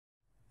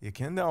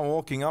Yakinda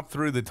walking up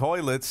through the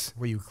toilets.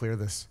 Will you clear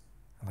this?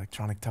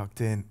 Electronic tucked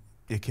in.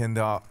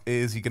 Yakinda,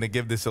 is he going to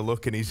give this a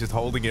look? And he's just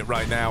holding it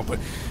right now. But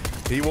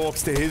he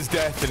walks to his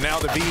death, and now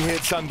the B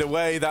hit's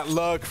underway. That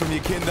lurk from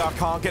Yakinda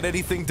can't get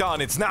anything done.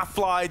 It's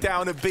NaVi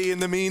down at B in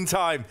the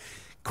meantime.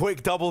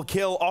 Quick double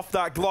kill off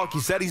that Glock.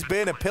 He said he's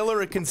been a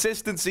pillar of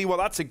consistency. Well,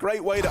 that's a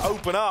great way to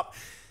open up.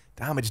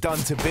 Damage done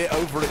to Bit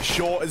over at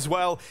short as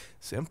well.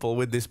 Simple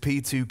with this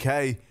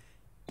P2K.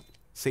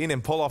 Seen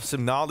him pull off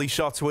some gnarly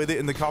shots with it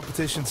in the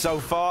competition so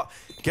far.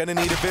 Gonna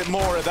need a bit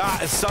more of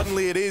that, as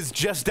suddenly it is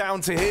just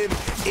down to him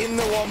in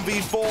the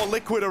 1v4.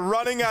 Liquid are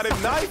running at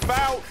him, knife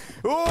out.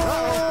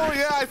 Oh,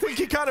 yeah, I think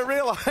he kind of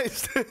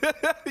realized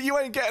you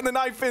ain't getting the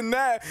knife in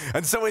there.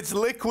 And so it's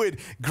Liquid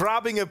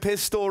grabbing a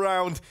pistol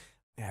round.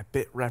 Yeah,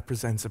 Bit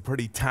represents a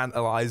pretty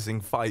tantalizing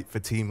fight for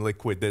Team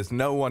Liquid. There's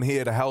no one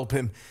here to help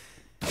him.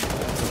 So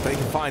if they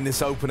can find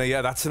this opener,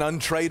 yeah, that's an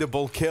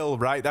untradeable kill,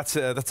 right? That's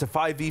a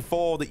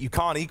 5v4 that you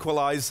can't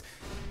equalize.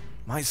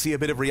 Might see a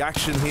bit of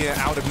reaction here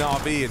out of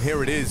NaVi, and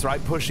here it is,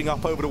 right? Pushing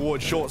up over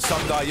towards short.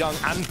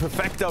 Sundayoung and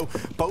Perfecto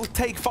both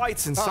take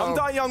fights, and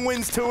Sundayoung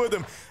wins 2 of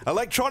them.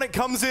 Electronic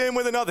comes in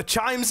with another,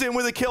 chimes in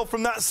with a kill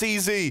from that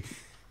CZ.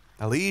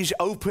 Elige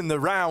opened the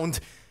round.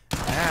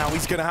 Now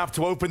he's going to have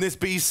to open this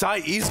B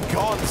site. He's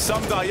gone.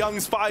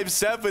 Sundayoung's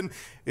 5-7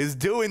 is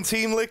doing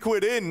Team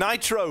Liquid in.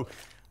 Nitro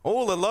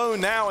all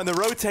alone now, and the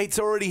rotate's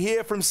already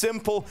here from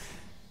Simple.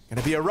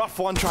 Gonna be a rough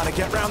one trying to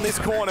get around this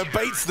corner.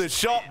 Baits the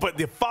shot, but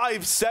the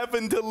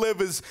 5-7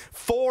 delivers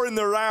 4 in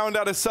the round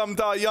out of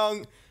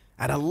Sundayoung.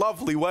 And a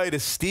lovely way to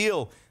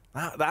steal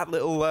that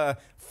little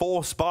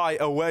 4 spy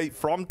away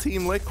from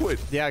Team Liquid.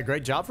 Yeah,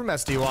 great job from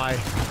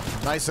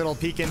SDY. Nice little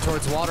peek in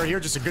towards water here.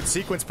 Just a good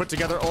sequence put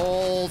together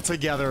all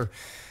together.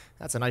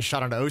 That's a nice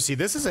shot onto OC.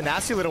 This is a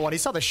nasty little one. He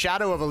saw the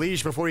shadow of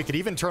Elige before he could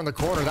even turn the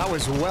corner. That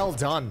was well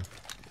done.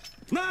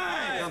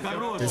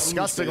 Nice.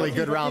 Disgustingly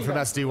good round from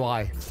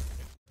SDY.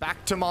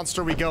 Back to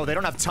Monster we go. They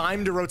don't have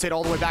time to rotate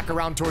all the way back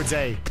around towards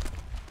A.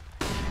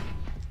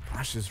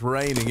 Flash is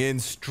raining in,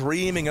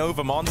 streaming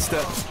over Monster.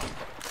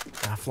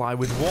 NaVi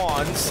with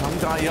 1.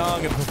 Sundayoung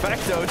and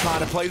Perfecto trying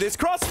to play this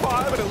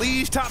crossfire, but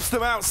Elige taps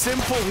them out.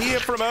 Simple here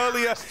from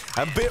earlier,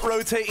 and Bit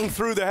rotating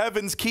through the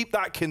heavens. Keep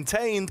that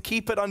contained,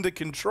 keep it under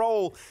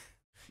control.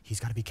 He's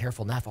got to be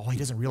careful. NaVi, oh, he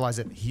doesn't realize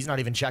it. He's not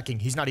even checking.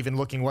 He's not even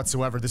looking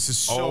whatsoever. This is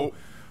so...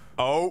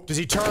 Oh. Does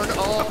he turn?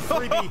 Oh,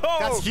 freebie.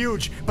 That's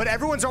huge. But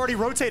everyone's already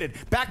rotated.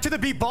 Back to the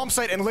B bomb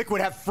site, and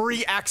Liquid have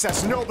free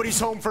access. Nobody's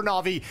home for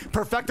NaVi.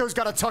 Perfecto's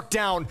got to tuck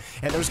down,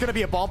 and there's going to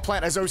be a bomb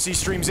plant as OC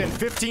streams in.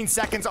 15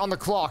 seconds on the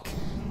clock.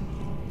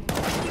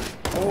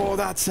 Oh,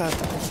 that's a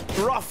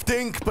rough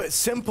dink, but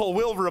Simple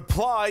will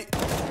reply.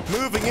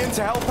 Moving in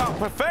to help out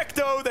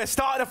Perfecto. They're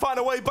starting to find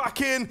a way back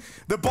in.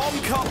 The bomb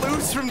cut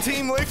loose from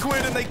Team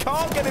Liquid, and they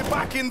can't get it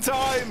back in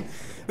time.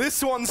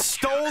 This one's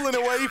stolen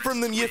away from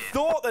them. You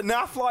thought that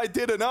NaVi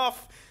did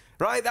enough,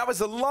 right? That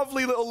was a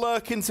lovely little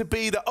lurk into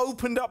B that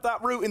opened up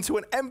that route into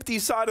an empty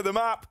side of the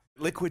map.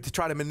 Liquid to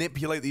try to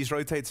manipulate these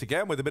rotates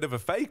again with a bit of a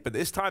fake, but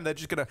this time they're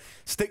just going to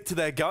stick to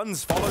their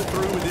guns, follow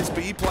through with this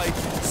B play.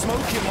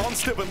 Smoking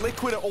Monster, but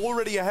Liquid are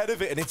already ahead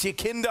of it, and it's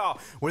Yakinda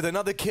with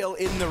another kill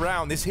in the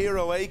round. This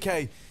hero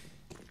AK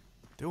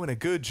doing a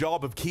good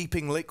job of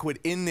keeping Liquid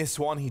in this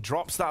one. He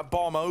drops that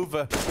bomb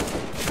over.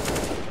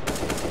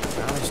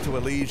 Damage to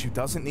Elige, who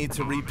doesn't need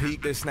to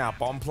repeat this now.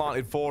 Bomb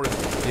planted for him.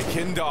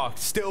 Yakinda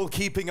still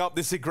keeping up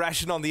this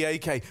aggression on the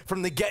AK.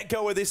 From the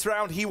get-go of this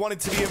round, he wanted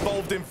to be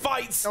involved in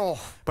fights.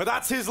 But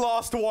that's his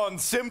last one.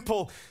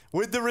 Simple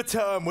with the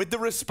return, with the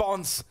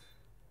response.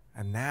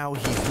 And now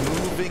he's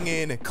moving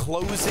in,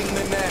 closing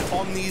the net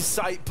on these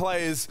site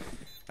players.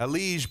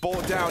 Elige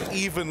brought down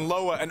even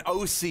lower, and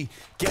OC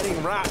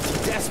getting wrapped.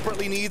 He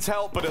desperately needs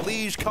help, but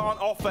Elige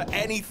can't offer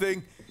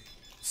anything.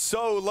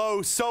 So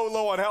low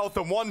on health,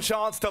 and 1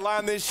 chance to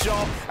land this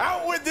shot.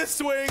 Out with the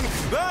swing.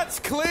 That's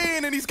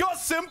clean, and he's got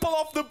Simple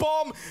off the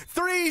bomb.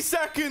 3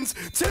 seconds,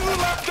 2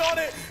 left on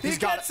it. He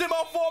gets him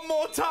off 1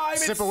 more time.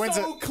 Simple it's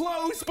so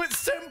close, but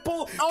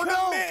Simple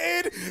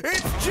committed.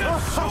 It's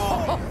just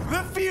short.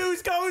 The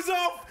fuse goes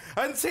off,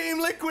 and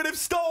Team Liquid have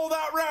stole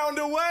that round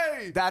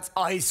away. That's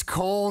ice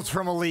cold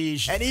from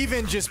Elige. And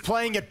even just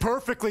playing it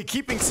perfectly,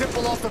 keeping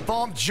Simple off the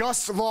bomb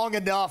just long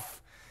enough.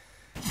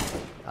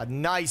 A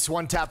nice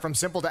 1-tap from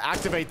Simple to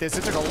activate this.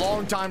 It took a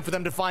long time for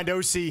them to find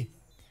OC.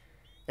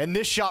 And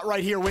this shot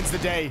right here wins the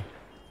day.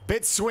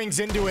 Bit swings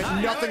into it,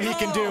 nothing he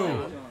can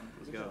do.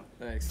 Let's go.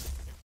 Thanks.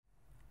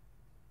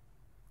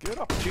 Good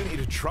opportunity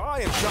to try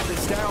and shut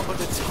this down, but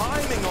the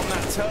timing on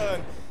that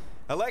turn.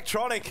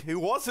 Electronic, who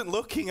wasn't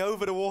looking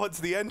over towards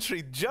the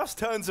entry, just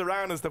turns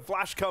around as the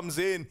flash comes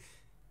in.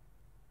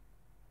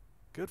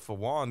 Good for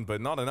 1,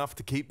 but not enough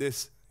to keep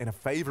this in a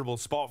favorable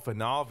spot for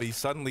NaVi.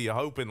 Suddenly you're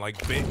hoping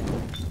like Bit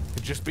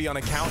to just be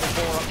unaccounted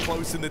for up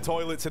close in the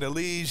toilets, and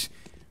Elige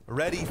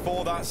ready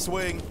for that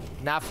swing.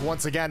 NaVi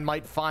once again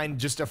might find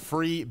just a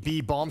free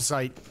B bomb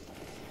site.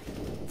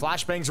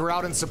 Flashbangs were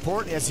out in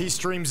support as he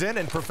streams in,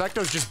 and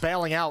Perfecto's just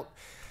bailing out.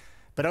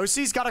 But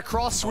OC's got to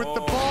cross with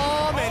the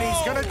bomb, and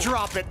he's gonna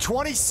drop it.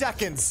 20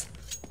 seconds.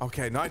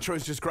 Okay,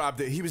 Nitro's just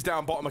grabbed it. He was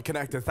down bottom of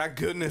connector. Thank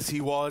goodness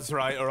he was,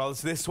 right? Or else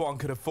this one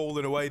could have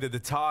fallen away to the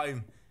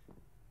time.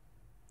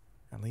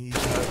 And Lee's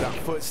heard that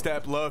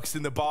footstep, lurks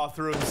in the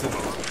bathrooms and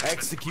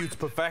executes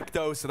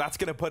perfecto. So that's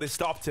going to put a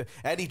stop to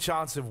any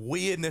chance of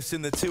weirdness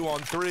in the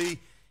 2-on-3.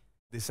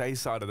 This A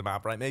side of the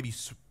map, right? Maybe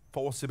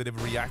force a bit of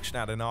a reaction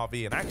out of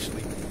NaVi. And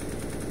actually,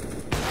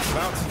 it's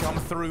about to come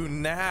through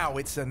now.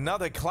 It's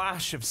another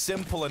clash of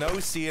Simple and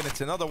OC, and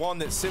it's another one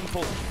that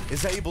Simple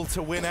is able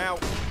to win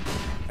out.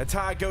 A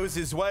tag goes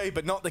his way,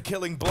 but not the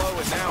killing blow,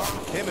 and now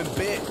him and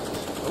Bit.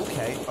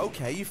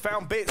 Okay, you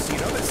found Bit, so you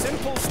know that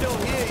Simple's still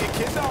here. Your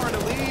Kindar and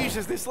Elige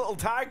as this little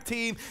tag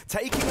team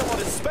taking a lot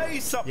of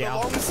space up the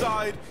long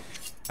side.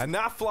 And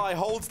NaVi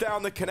holds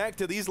down the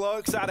connector. These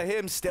lurks out of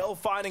him, still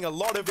finding a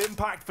lot of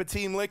impact for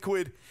Team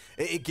Liquid.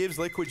 It gives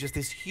Liquid just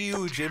this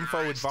huge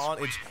info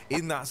advantage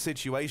in that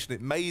situation.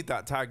 It made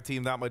that tag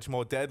team that much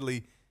more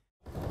deadly.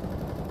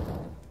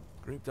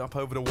 Grouped up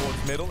over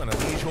towards middle, and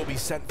Elige will be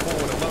sent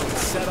forward alone,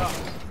 set up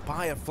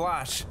by a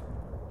flash.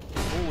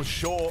 All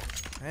short.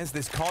 There's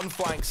this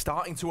conflank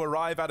starting to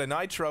arrive out of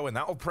Nitro, and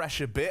that'll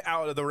pressure Bit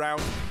out of the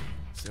round.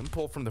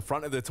 Simple from the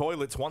front of the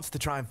toilets wants to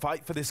try and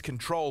fight for this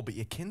control, but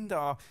your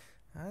Kindar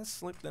has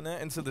slipped the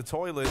net into the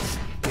toilets.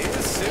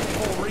 Here's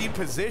Simple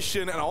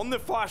reposition, and on the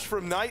flash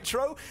from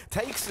Nitro,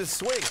 takes the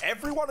swing.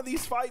 Every one of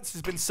these fights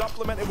has been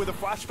supplemented with a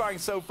flashbang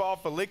so far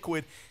for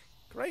Liquid.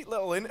 Great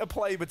little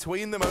interplay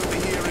between them over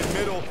here in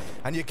middle,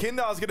 and your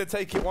Kindar's going to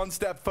take it one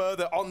step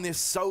further on this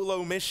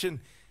solo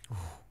mission.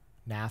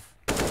 Naf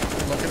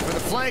looking for the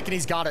flank, and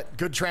he's got it.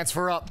 Good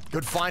transfer up.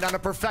 Good find on a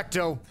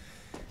perfecto.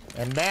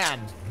 And man,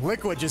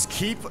 Liquid just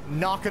keep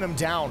knocking him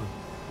down.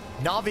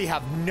 NaVi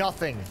have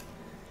nothing.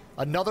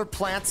 Another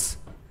plants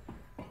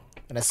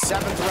and a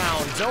 7th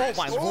round. Oh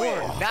my lord.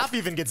 Naf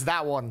even gets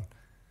that one.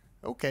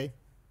 Okay.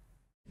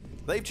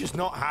 They've just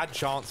not had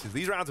chances.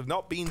 These rounds have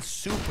not been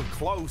super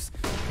close.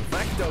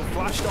 Perfecto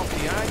flashed off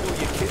the angle.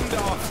 Your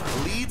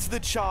Kindar leads the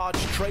charge.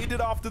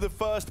 Traded after the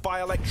first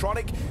by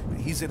Electronic.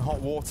 He's in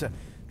hot water.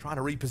 Trying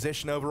to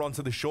reposition over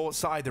onto the short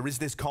side. There is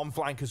this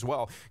conflank as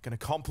well. Going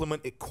to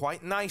complement it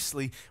quite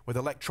nicely with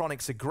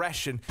Electronic's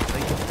aggression. They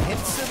can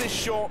pincer this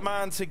short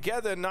man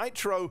together.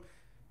 Nitro,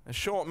 a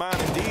short man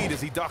indeed as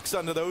he ducks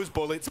under those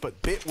bullets,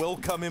 but Bit will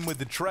come in with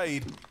the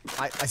trade.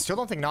 I still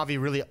don't think NaVi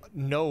really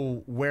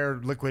know where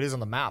Liquid is on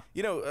the map.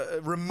 You know,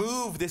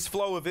 remove this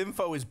flow of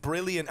info is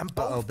brilliant, and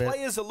both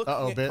players are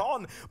looking at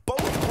Con.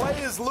 Both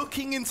players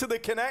looking into the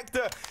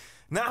connector.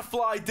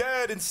 NaVi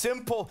dead, and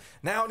Simple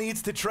now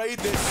needs to trade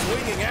this.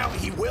 Swinging out,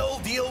 he will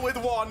deal with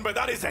one, but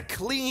that is a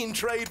clean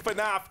trade for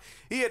Naf.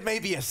 He had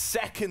maybe a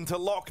second to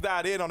lock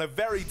that in on a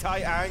very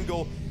tight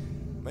angle.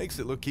 Makes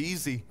it look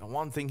easy. And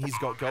one thing he's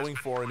got going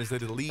for him is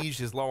that Elige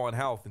is low on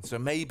health, and so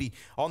maybe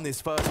on this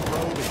first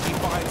probe, if he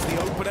finds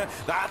the opener,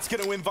 that's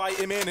going to invite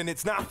him in, and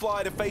it's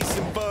NaVi to face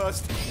him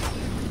first.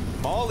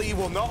 Molly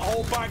will not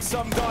hold back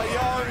some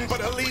Young,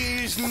 but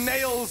Elige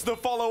nails the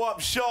follow-up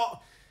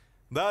shot.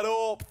 That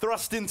AWP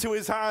thrust into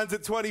his hands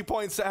at 20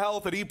 points of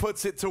health, and he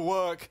puts it to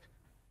work.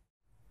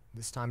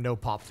 This time, no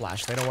pop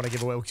flash. They don't want to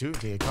give away two.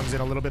 It comes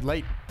in a little bit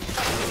late.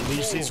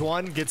 Elige sees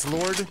one, gets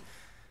lured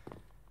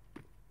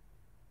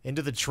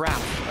into the trap.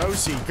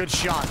 OC, good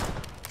shot.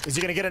 Is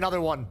he going to get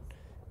another one?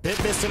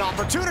 Bit missed an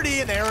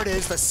opportunity, and there it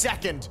is, the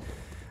second.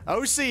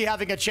 OC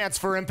having a chance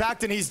for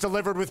impact, and he's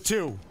delivered with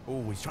 2.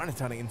 Oh, he's trying to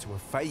turn it into a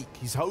fake.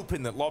 He's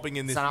hoping that lobbing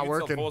in this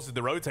forces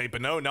the rotate,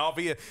 but no,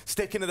 NaVi are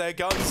sticking to their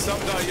guns.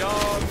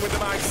 Young with the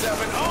mag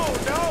 7.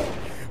 Oh,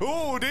 no!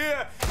 Oh,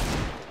 dear!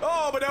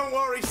 Oh, but don't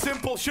worry,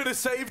 Simple should have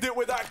saved it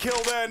with that kill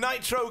there.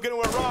 Nitro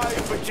going to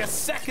arrive, but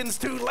just seconds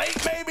too late.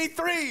 Maybe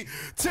 3,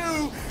 2,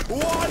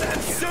 1,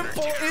 and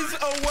Simple is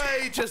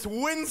away. Just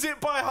wins it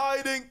by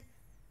hiding.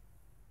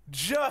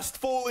 Just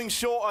falling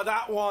short of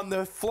that one.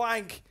 The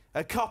flank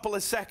a couple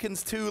of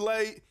seconds too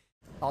late.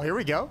 Oh, here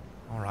we go.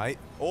 All right,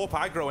 AWP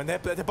aggro, and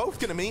they're both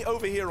going to meet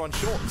over here on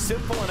short.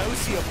 Simple and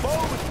OC are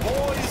both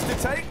poised to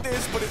take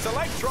this, but it's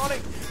Electronic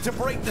to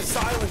break the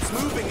silence.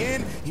 Moving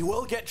in, he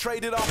will get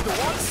traded after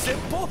one.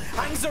 Simple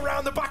hangs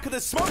around the back of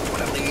the smoke, but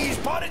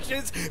Elige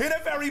punishes in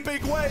a very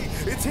big way.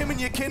 It's him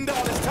and your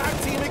Kindar, this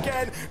tag team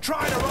again,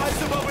 trying to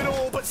rise above it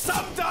all,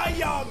 but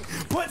Young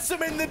puts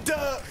him in the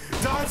dirt.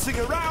 Dancing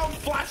around,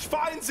 Flash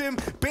finds him,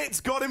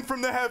 Bit's got him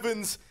from the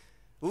heavens.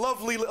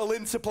 Lovely little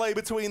interplay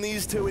between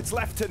these two. It's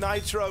left to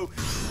Nitro.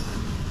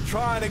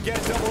 Trying to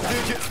get double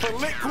digits for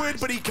Liquid,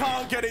 but he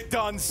can't get it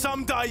done.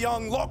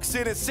 Young locks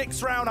in a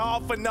 6-round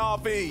half for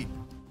NaVi.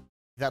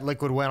 That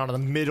Liquid went on the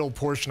middle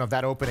portion of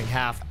that opening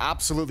half.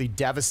 Absolutely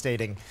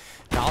devastating.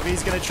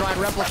 NaVi's going to try and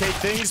replicate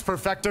things.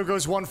 Perfecto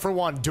goes 1 for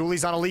 1.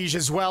 Dooley's on Elige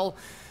as well.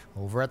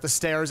 Over at the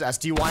stairs,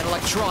 SDY and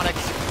Electronic.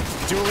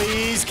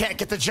 Dooley's can't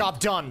get the job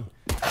done.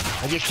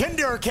 And your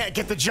Kindar can't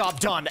get the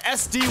job done.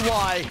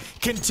 SDY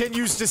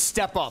continues to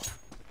step up.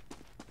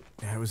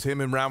 Yeah, it was him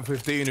in round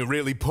 15 who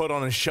really put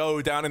on a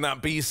show down in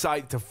that B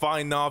site to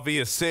find NaVi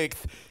a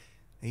 6th.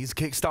 He's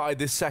kickstarted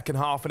this second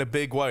half in a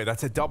big way.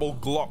 That's a double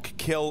Glock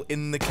kill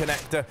in the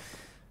connector.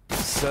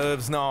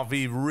 serves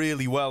NaVi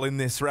really well in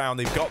this round.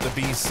 They've got the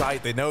B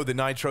site. They know the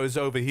Nitro's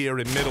over here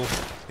in middle.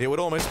 It would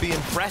almost be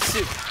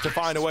impressive to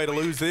find a way to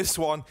lose this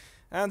one.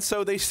 And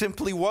so they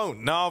simply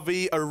won't.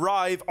 NaVi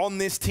arrive on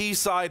this T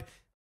side.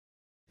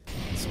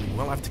 So he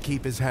will have to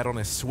keep his head on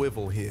a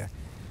swivel here.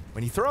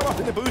 When you throw up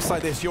in the boost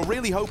like this, you're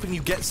really hoping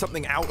you get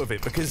something out of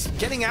it, because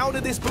getting out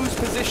of this boost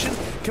position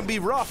can be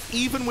rough,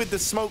 even with the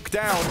smoke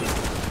down.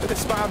 The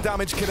spam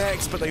damage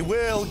connects, but they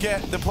will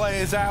get the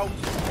players out.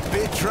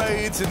 Bit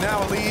trades, and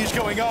now Lige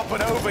going up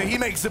and over. He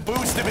makes a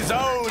boost of his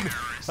own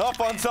up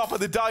on top of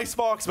the dice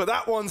box, but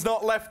that one's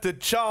not left to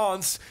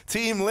chance.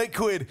 Team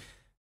Liquid,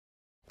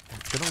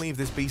 it's going to leave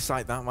this B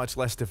site that much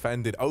less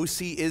defended.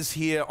 OC is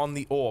here on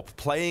the AWP,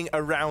 playing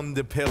around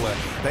the pillar.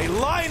 They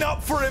line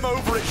up for him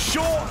over at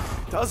short.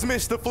 Does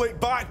miss the flick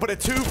back, but a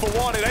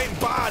 2-for-1. It ain't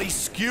bad. He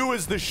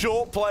skewers the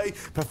short play.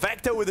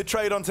 Perfecto with the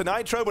trade onto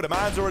Nitro, but a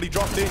man's already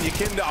dropped in.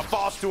 Yakinda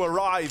fast to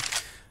arrive.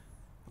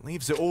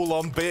 Leaves it all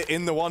on Bit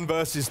in the 1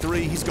 versus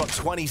 3. He's got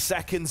 20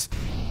 seconds.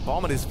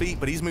 Bomb at his feet,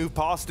 but he's moved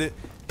past it.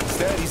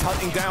 Instead, he's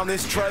hunting down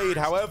this trade.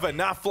 However,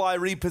 NaFly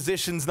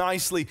repositions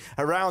nicely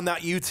around that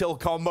util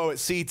combo at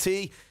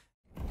CT.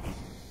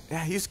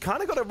 Yeah, he's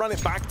kind of got to run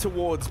it back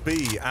towards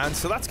B, and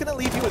so that's going to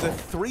leave you with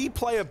a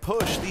 3-player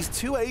push. These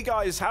 2 A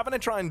guys having to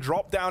try and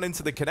drop down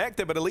into the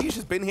connector, but Elige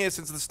has been here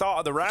since the start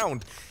of the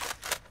round.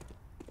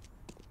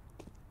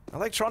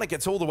 Electronic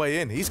gets all the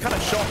way in. He's kind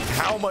of shocked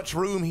how much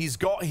room he's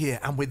got here,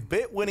 and with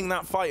Bit winning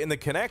that fight in the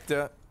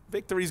connector,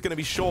 victory's going to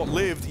be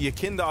short-lived.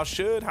 Yakinda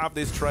should have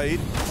this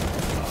trade.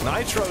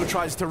 Nitro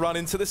tries to run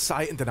into the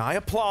site and deny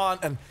a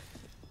plant, and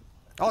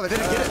oh, they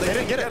didn't get it. They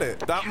didn't get it.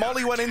 That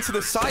molly went into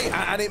the site,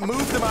 and it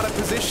moved them out of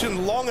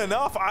position long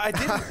enough. I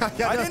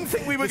didn't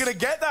think we were going to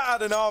get that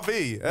out of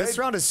NaVi. This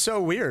round is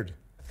so weird.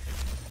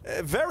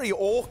 Very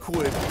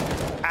awkward.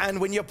 And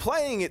when you're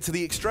playing it to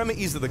the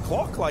extremities of the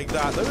clock like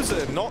that, those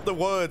are not the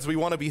words we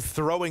want to be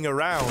throwing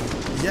around.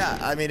 Yeah,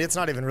 I mean, it's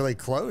not even really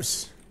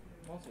close.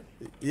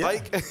 Yeah.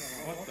 What the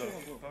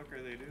fuck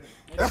are they doing?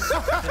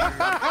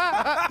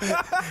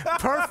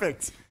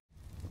 Perfect.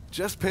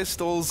 Just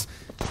pistols.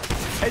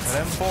 It's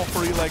an M4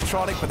 for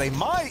Electronic, but they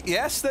might.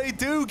 Yes, they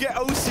do get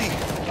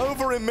OC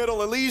over in middle.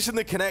 Elige in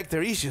the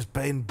connector. He's just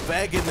been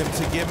begging them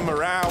to give him a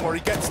round where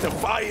he gets to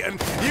fight, and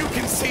you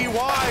can see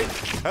why.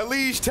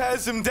 Elige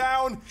tears him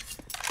down.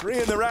 3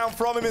 in the round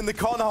from him in the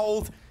con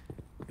hold.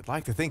 You'd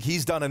like to think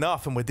he's done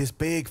enough, and with this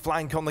big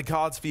flank on the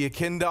cards for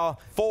Yakinda,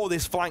 before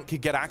this flank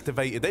could get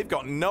activated, they've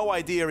got no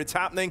idea it's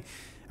happening.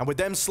 And with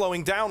them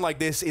slowing down like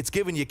this, it's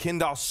given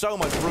Yakinda so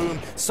much room,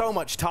 so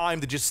much time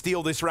to just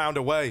steal this round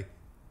away.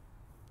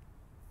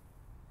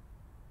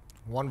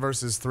 1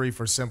 versus 3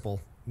 for Simple.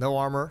 No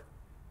armor.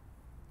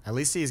 At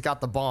least he's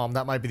got the bomb.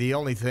 That might be the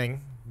only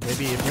thing.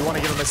 Maybe if you want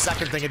to give him a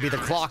second thing, it'd be the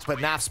clock, but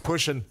Naf's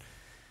pushing.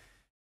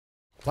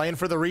 Playing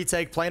for the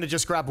retake, playing to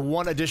just grab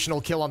 1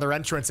 additional kill on their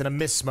entrance and a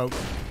miss smoke.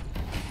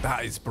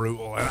 That is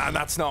brutal, and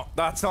that's not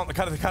the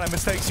kind of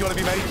mistakes you want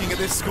to be making at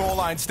this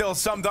scoreline. Still,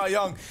 Some Die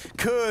Young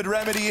could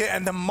remedy it,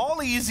 and the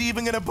molly is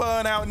even going to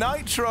burn out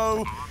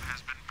Nitro.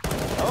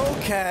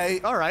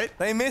 Okay. All right.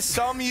 They miss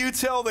some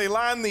util, they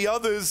land the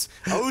others.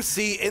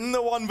 OC in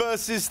the 1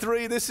 versus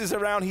 3. This is a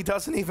round he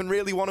doesn't even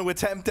really want to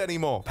attempt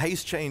anymore.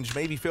 Pace change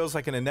maybe feels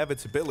like an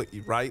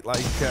inevitability, right?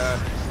 Like,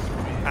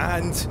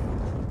 and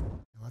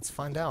let's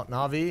find out.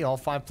 NaVi, all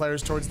 5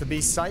 players towards the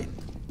B site.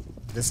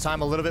 This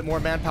time a little bit more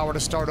manpower to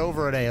start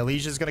over at A.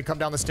 Alicia's going to come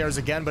down the stairs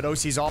again, but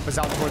OC's off is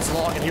out towards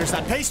long, and here's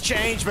that pace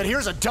change, but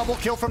here's a double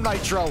kill from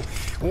Nitro.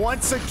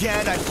 Once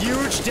again, a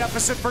huge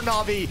deficit for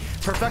NaVi.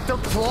 Perfecto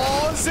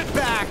claws it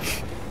back.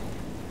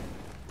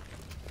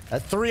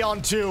 At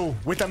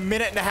 3-on-2 with a 1.5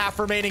 minutes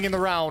remaining in the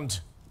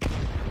round.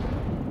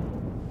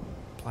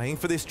 Playing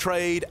for this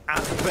trade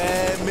at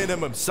bare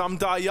minimum. Some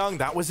Die Young,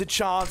 that was a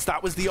chance,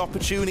 that was the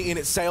opportunity, and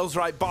it sails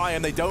right by,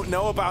 and they don't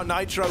know about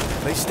Nitro.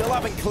 They still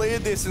haven't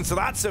cleared this, and so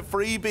that's a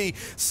freebie.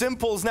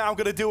 Simple's now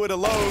going to do it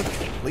alone.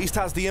 At least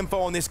has the info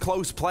on this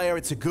close player.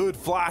 It's a good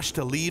flash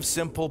to leave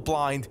Simple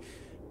blind.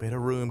 Bit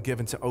of room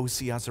given to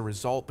OC as a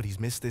result, but he's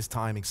missed this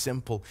timing.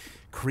 Simple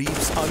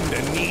creeps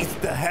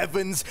underneath the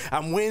heavens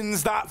and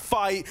wins that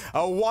fight. A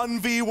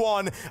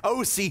 1v1.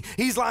 OC,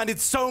 he's landed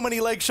so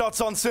many leg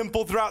shots on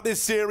Simple throughout this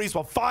series.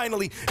 Well,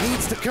 finally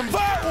needs to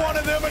convert one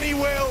of them, and he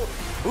will.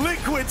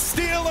 Liquid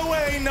steal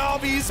away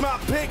NaVi's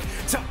map pick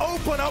to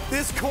open up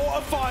this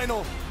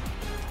quarterfinal.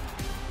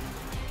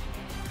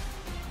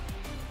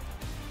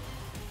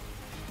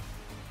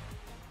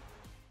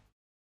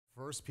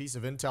 First piece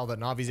of intel that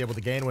NaVi's able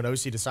to gain when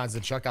OC decides to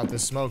chuck out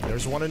this smoke.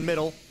 There's one in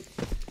middle.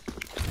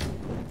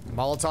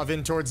 Molotov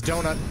in towards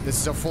Donut. This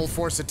is a full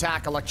force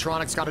attack.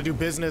 Electronics got to do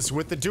business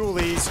with the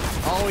dualies.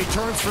 Oh, he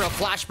turns for a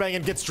flashbang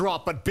and gets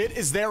dropped, but Bit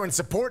is there in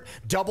support.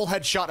 Double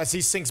headshot as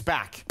he sinks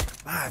back.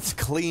 That's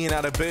clean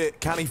out of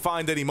Bit. Can he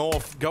find any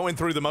more? Going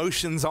through the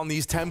motions on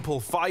these temple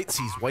fights.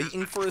 He's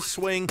waiting for a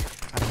swing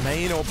at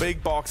main or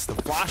big box. The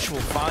flash will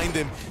find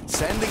him,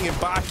 sending him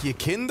back.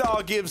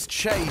 Yakinda gives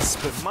chase,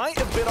 but might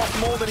have bit off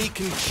more than he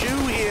can chew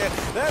here.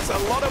 There's a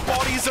lot of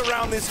bodies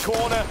around this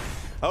corner.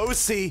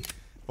 OC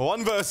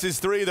 1 versus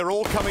 3, they're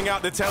all coming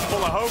out the temple,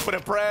 a hope and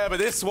a prayer, but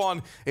this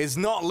one is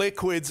not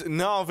Liquid's.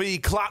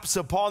 NaVi claps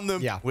upon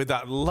them with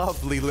that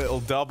lovely little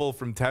double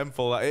from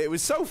Temple. It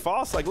was so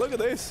fast, like, look at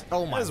this.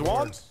 Oh my There's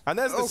one, and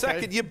there's the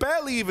second. You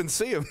barely even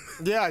see him.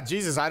 Yeah,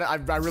 Jesus, I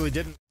really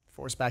didn't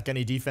force back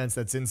any defense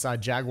that's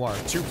inside Jaguar.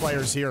 2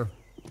 players here.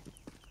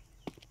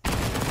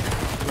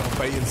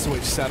 Bait and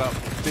switch setup.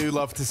 Do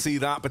love to see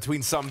that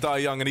between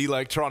Young and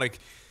Electronic.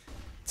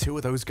 2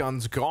 of those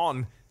guns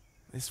gone.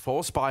 This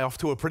Force Spy off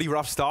to a pretty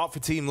rough start for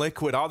Team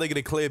Liquid. Are they going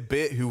to clear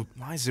Bit, who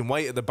lies in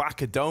wait at the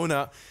back of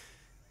Donut?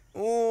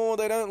 Oh,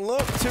 they don't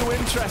look too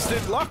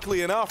interested.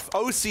 Luckily enough,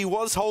 OC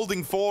was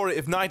holding for it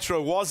if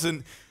Nitro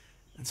wasn't.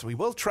 And so he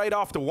will trade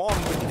after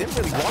 1, but he didn't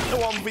really want the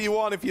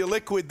 1v1 if you're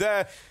Liquid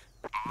there.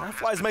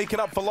 NaFly's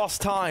making up for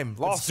lost time.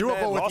 Lost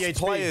men, lost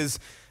players.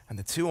 And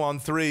the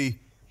 2-on-3.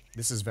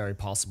 This is very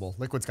possible.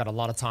 Liquid's got a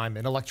lot of time.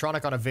 And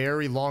Electronic on a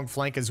very long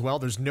flank as well.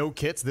 There's no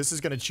kits. This is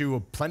going to chew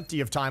plenty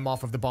of time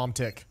off of the bomb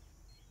tick.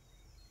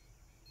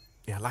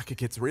 Yeah, lack of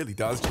kits really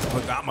does just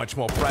put that much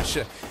more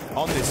pressure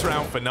on this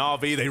round for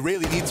NaVi. They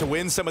really need to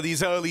win some of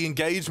these early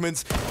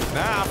engagements.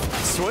 Nav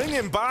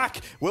swinging back,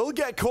 will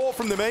get caught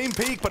from the main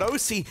peak, but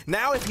OC,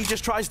 now if he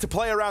just tries to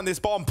play around this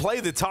bomb, play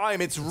the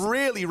time, it's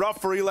really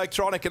rough for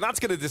Electronic, and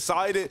that's going to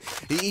decide it.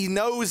 He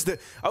knows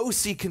that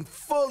OC can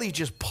fully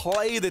just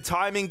play the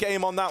timing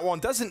game on that one.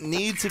 Doesn't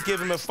need to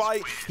give him a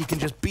fight. He can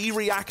just be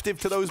reactive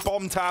to those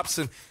bomb taps.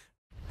 And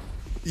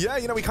yeah,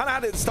 you know, we kind of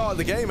had it at the start of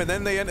the game, and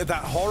then they entered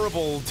that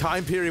horrible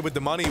time period with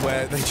the money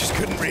where they just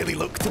couldn't really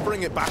look to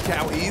bring it back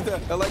out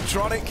either.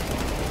 Electronic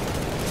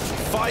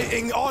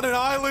fighting on an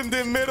island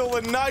in middle,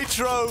 and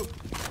Nitro,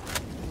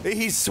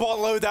 he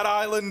swallowed that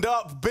island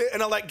up. Bit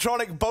and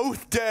Electronic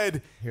both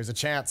dead. Here's a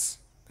chance.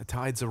 The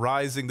tides are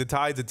rising, the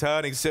tides are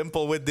turning.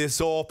 Simple with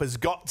this AWP has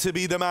got to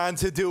be the man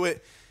to do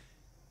it.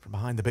 From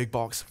behind the big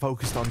box,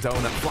 focused on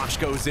Donut. Flash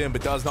goes in,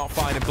 but does not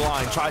find him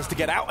blind. Tries to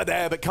get out of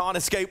there, but can't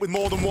escape with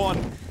more than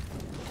 1.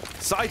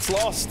 Sights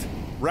lost.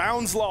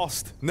 Rounds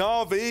lost.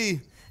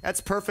 NaVi.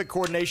 That's perfect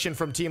coordination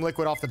from Team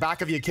Liquid off the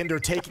back of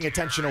Yakinder, taking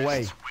attention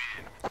away.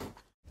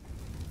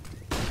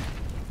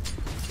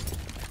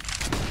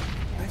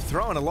 They've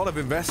thrown a lot of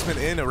investment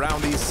in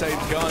around these safe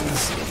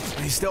guns.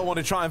 They still want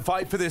to try and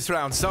fight for this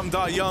round.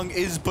 Young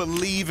is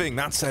believing.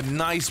 That's a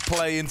nice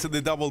play into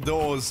the double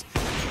doors.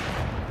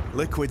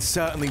 Liquid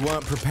certainly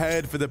weren't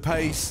prepared for the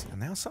pace. And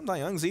now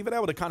Young's even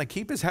able to kind of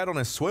keep his head on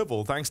a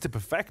swivel thanks to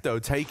Perfecto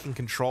taking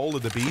control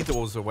of the B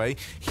doors away.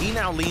 He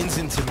now leans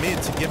into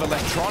mid to give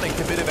Electronic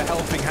a bit of a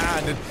helping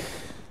hand. And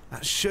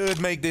that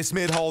should make this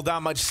mid hold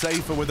that much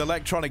safer with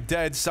Electronic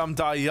dead.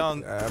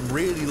 Young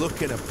really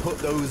looking to put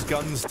those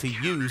guns to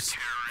use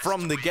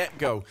from the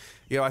get-go.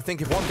 You know, I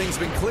think if one thing's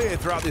been clear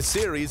throughout this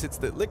series, it's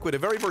that Liquid are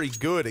very, very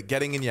good at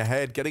getting in your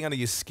head, getting under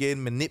your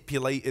skin,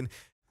 manipulating.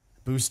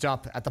 Boost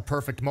up at the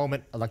perfect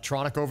moment.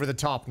 Electronic over the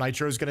top.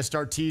 Nitro's going to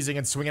start teasing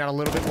and swinging out a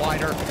little bit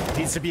wider.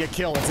 Needs to be a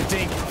kill. It's a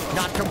dink.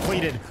 Not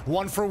completed.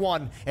 1 for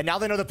 1. And now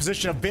they know the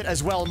position of Bit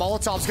as well.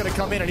 Molotov's going to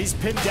come in, and he's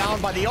pinned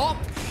down by the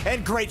AWP.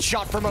 And great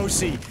shot from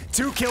OC.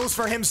 2 kills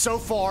for him so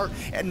far.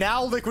 And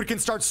now Liquid can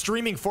start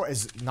streaming for...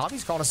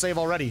 NaVi's calling a save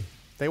already.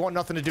 They want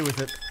nothing to do with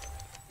it.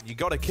 You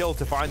got to kill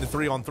to find the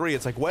 3-on-3.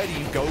 It's like, where do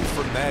you go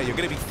from there? You're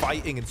going to be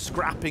fighting and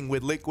scrapping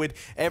with Liquid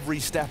every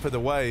step of the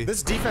way.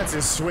 This defense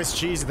is Swiss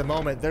cheese at the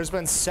moment. There's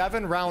been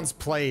 7 rounds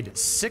played.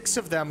 6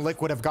 of them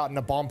Liquid have gotten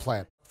a bomb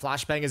plant.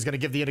 Flashbang is going to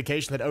give the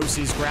indication that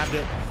OC's grabbed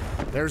it.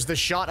 There's the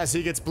shot as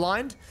he gets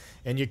blind.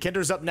 And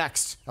Yakinder's up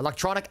next.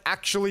 Electronic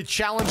actually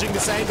challenging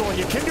this angle. And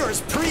Yakinder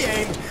is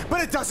pre-aimed,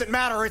 but it doesn't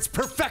matter. It's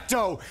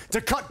Perfecto to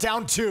cut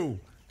down 2.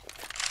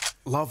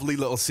 Lovely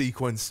little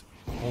sequence.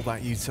 All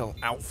that util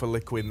out for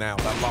Liquid now.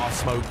 That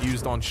last smoke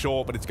used on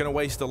short, but it's going to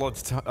waste a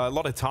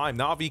lot of time.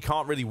 NaVi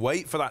can't really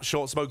wait for that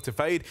short smoke to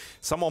fade.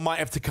 Someone might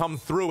have to come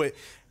through it.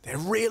 They're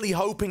really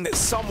hoping that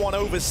someone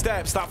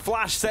oversteps. That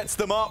flash sets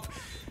them up.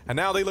 And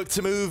now they look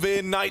to move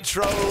in.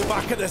 Nitro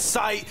back at the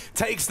site,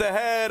 takes the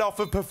head off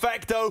of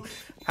Perfecto.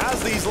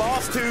 Has these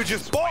last 2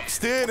 just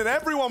boxed in, and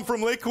everyone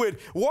from Liquid.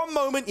 One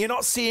moment you're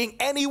not seeing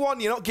anyone,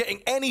 you're not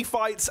getting any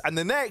fights, and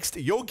the next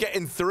you're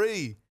getting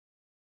 3.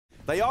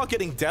 They are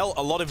getting dealt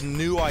a lot of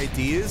new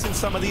ideas in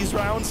some of these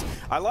rounds.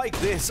 I like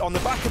this. On the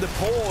back of the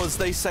pause,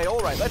 they say, all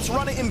right, let's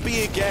run it in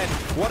B again.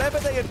 Whatever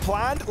they had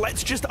planned,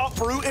 let's just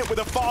uproot it with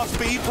a fast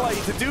B play.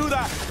 To do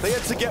that, they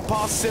had to get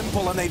past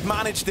Simple, and they've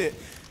managed it.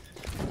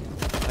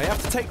 They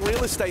have to take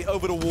real estate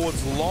over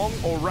towards long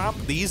or ramp.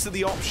 These are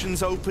the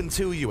options open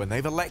to you, and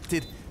they've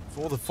elected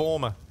for the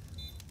former.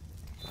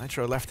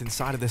 Nitro left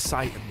inside of the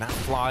site, and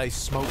NaFly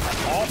smoked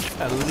off.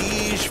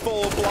 Elige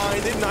full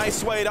blinded.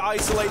 Nice way to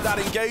isolate that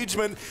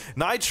engagement.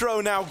 Nitro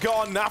now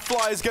gone.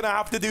 NaFly is going to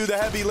have to do the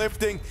heavy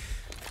lifting.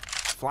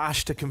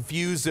 Flash to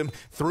confuse him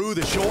through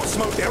the short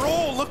smoke. They're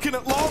all looking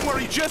at long where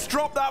he just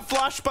dropped that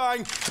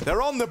flashbang.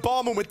 They're on the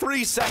bomb, and with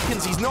 3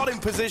 seconds, he's not in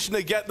position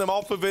to get them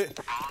off of it.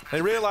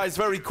 They realize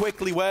very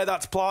quickly where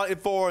that's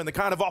planted for and the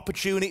kind of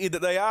opportunity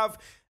that they have.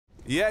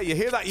 Yeah, you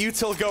hear that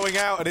util going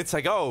out, and it's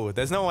like, oh,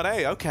 there's no one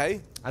A.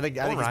 Okay. I think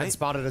he's been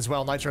spotted as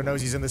well. Nitro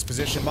knows he's in this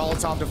position.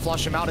 Molotov to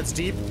flush him out. It's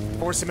deep.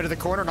 Force him into the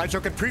corner. Nitro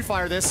can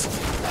pre-fire this.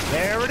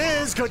 There it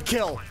is. Good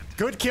kill.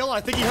 Good kill.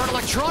 I think he heard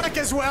electronic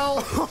as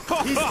well.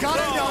 He's got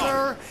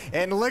another.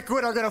 And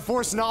Liquid are going to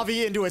force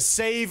NaVi into a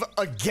save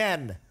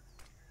again.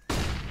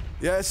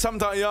 Yeah,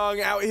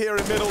 Young out here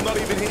in middle. Not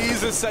even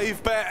he's a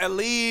safe bet.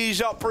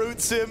 Elige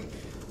uproots him.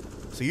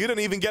 So you don't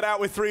even get out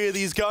with 3 of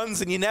these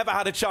guns, and you never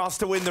had a chance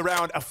to win the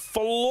round. A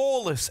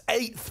flawless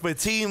 8th for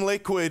Team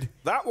Liquid.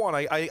 That one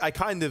I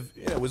kind of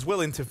was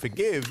willing to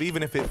forgive,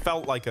 even if it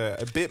felt like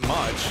a bit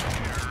much.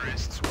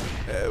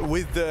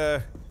 With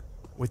the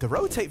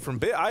rotate from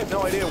Bit, I have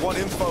no idea what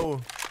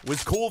info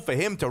was called for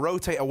him to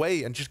rotate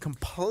away and just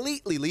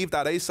completely leave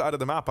that A side of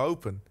the map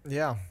open.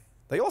 Yeah.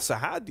 They also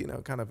had,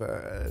 kind of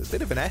a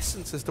bit of an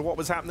essence as to what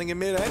was happening in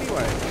mid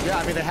anyway. Yeah,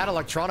 I mean, they had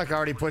electronic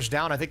already pushed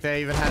down. I think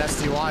they even had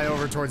STY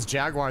over towards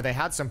Jaguar. They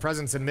had some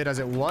presence in mid as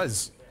it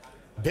was.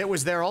 Bit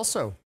was there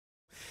also.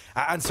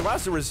 And so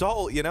as a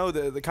result,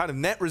 the kind of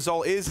net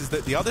result is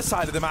that the other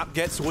side of the map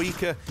gets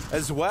weaker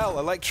as well.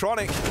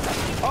 Electronic.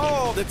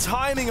 Oh, the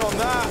timing on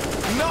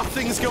that.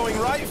 Nothing's going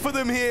right for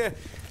them here.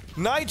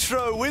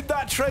 Nitro with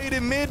that trade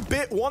in mid.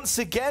 Bit once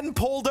again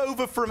pulled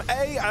over from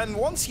A, and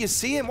once you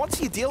see him,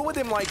 once you deal with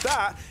him like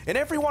that, in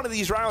every one of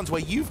these rounds where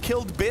you've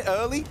killed Bit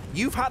early,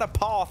 you've had a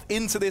path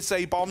into this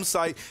A bomb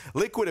site.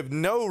 Liquid have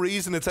no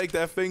reason to take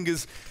their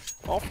fingers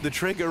off the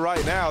trigger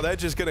right now. They're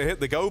just gonna hit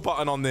the go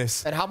button on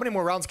this. And how many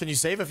more rounds can you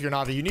save if you're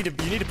NaVi? You need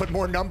to put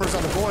more numbers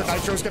on the board.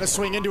 Nitro's gonna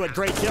swing into it.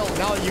 Great kill.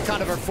 Now you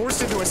kind of are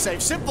forced into a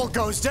save. Simple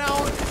goes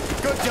down.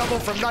 Good double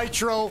from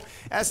Nitro.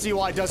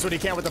 SDY does what he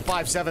can with the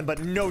 5-7, but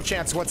no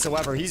chance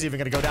whatsoever. He's even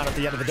gonna go down at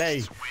the end of the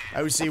day.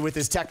 OC with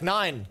his Tech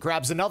 9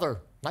 grabs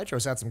another.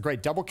 Nitro's had some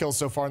great double kills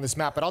so far in this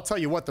map, but I'll tell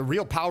you what, the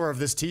real power of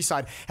this T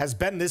side has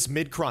been this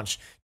mid crunch.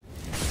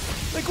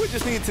 Liquid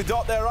just need to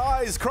dot their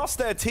I's, cross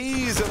their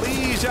T's.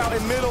 Elige out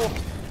in middle.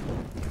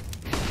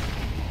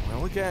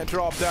 Will get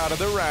dropped out of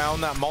the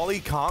round. That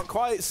Molly can't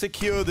quite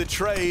secure the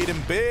trade,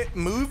 and Bit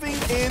moving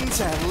in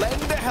to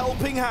lend a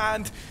helping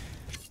hand.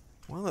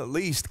 Well, at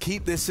least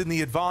keep this in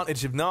the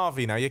advantage of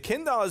NaVi. Now,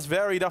 Yakindar has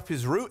varied up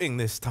his routing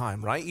this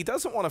time, right? He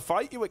doesn't want to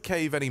fight you at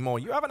Cave anymore.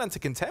 You haven't had to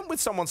contend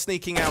with someone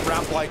sneaking out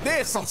ramp like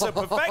this, and so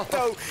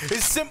Perfecto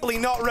is simply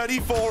not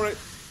ready for it.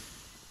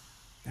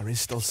 There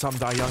is still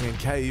Young in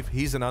Cave.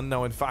 He's an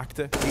unknown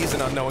factor. He's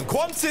an unknown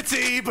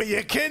quantity, but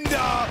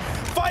Yakindar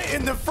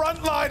fighting the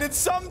front line, and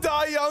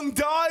Young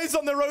dies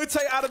on the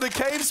rotate out of the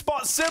Cave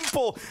spot.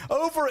 Simple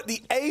over at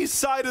the A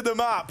side of the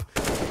map.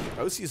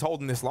 OC's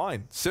holding this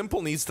line.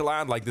 Simple needs to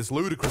land like this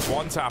ludicrous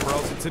one tap, or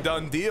else it's a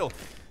done deal.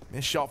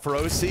 Missed shot for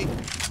OC.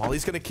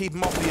 Molly's going to keep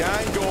him off the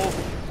angle.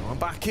 Going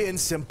back in.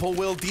 Simple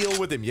will deal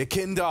with him.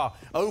 Yakindar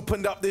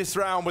opened up this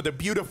round with a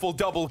beautiful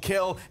double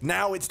kill.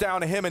 Now it's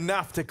down to him and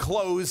Naf to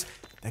close.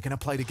 They're going to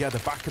play together,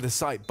 back of the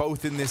site,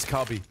 both in this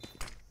cubby.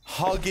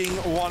 Hugging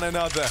one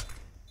another.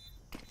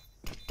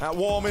 That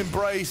warm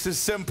embrace as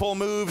Simple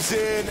moves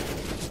in.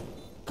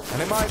 And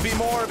it might be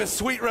more of a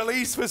sweet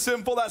release for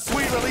Simple, that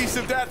sweet release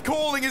of death,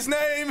 calling his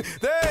name.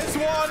 There's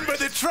one, but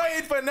the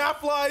trade for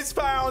Nafla is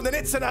found, and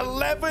it's an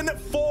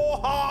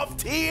 11-4 half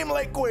Team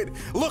Liquid,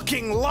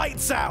 looking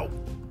lights out.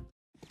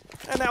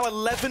 And now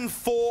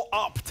 11-4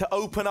 up to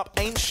open up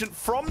Ancient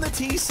from the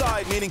T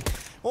side, meaning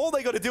all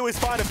they got to do is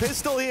find a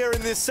pistol here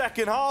in this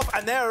second half,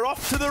 and they're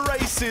off to the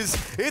races.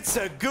 It's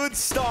a good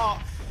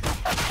start.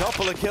 A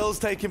couple of kills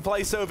taking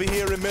place over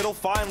here in middle.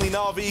 Finally,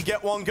 NaVi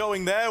get one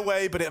going their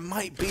way, but it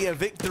might be a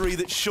victory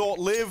that's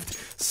short-lived.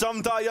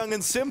 Young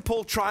and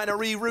Simple trying to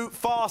reroute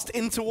fast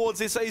in towards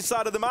this A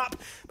side of the map,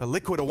 but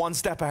Liquid are one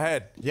step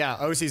ahead. Yeah,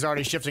 OC's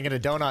already shifting into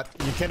Donut.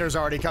 Yukinder's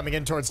already coming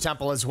in towards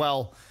Temple as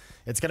well.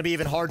 It's going to be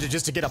even hard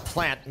to get a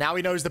plant. Now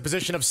he knows the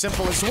position of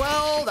Simple as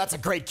well. That's a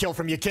great kill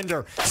from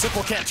Yukinder.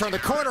 Simple can't turn the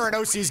corner, and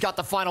OC's got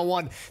the final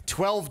one.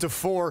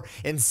 12-4,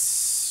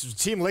 and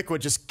Team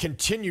Liquid just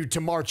continued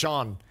to march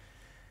on.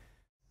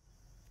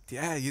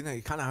 Yeah,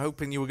 you're kind of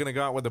hoping you were going to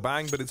go out with a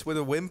bang, but it's with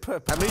a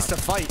whimper. At least a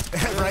fight,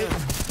 right?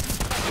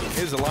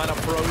 Here's a lineup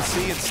for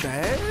OC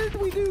instead.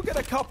 We do get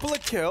a couple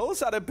of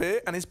kills at a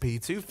Bit and his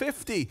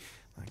P250.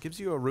 That gives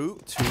you a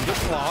route to the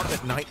plant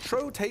that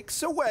Nitro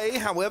takes away.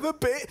 However,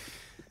 Bit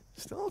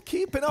still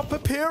keeping up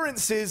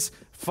appearances.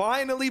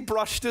 Finally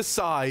brushed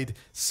aside.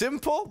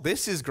 Simple,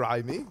 this is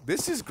grimy.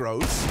 This is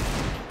gross.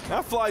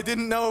 Nafly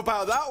didn't know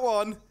about that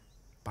one.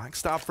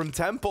 Backstab from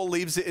Temple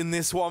leaves it in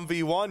this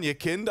 1v1.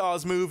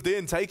 Yakindar's moved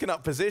in, taken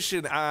up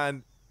position,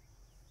 and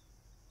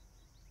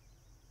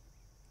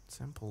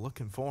Simple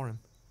looking for him.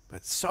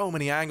 But so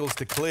many angles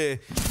to clear.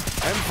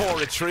 M4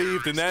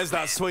 retrieved, and there's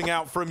that swing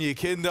out from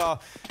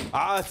Yakindar.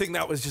 I think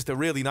that was just a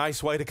really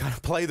nice way to kind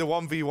of play the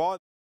 1v1.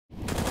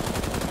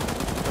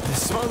 The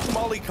smoke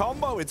molly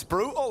combo, it's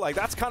brutal. Like,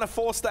 that's kind of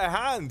forced their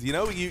hand. You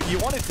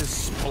wanted to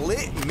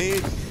split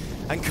mid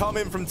and come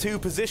in from two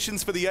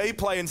positions for the A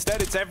play.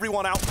 Instead, it's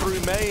everyone out through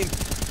main.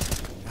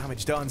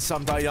 Damage done.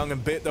 Young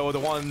and Bit, though, are the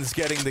ones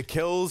getting the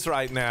kills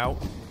right now.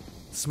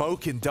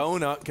 Smoke and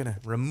Donut gonna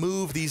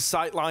remove these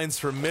sight lines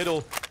from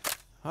middle.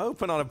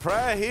 Hoping on a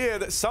prayer here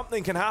that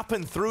something can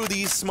happen through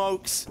these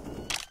smokes.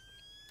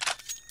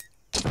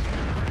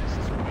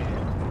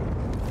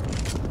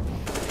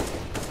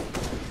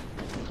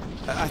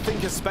 I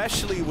think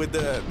especially with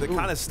the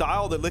kind of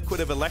style that Liquid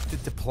have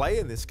elected to play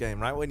in this game,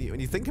 right? When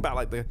you think about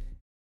like the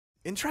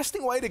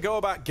interesting way to go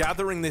about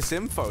gathering this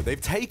info. They've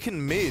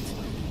taken mid,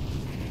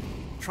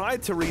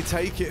 tried to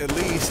retake it at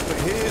least, but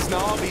here's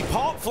NaVi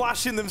pop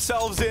flashing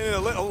themselves in a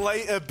little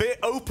later bit,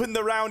 open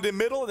the round in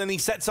middle, and then he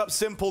sets up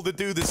Simple to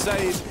do the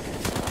save.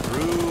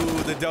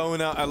 Through the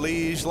donut,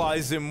 Alige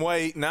lies in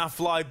wait.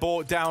 NaVi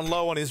brought down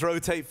low on his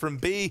rotate from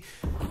B.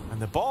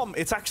 And the bomb,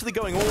 it's actually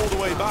going all the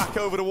way back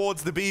over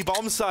towards the B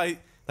bomb site.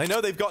 They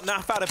know they've got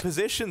NaV out of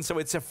position, so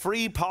it's a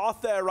free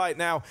path there right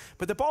now.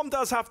 But the bomb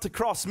does have to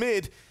cross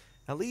mid.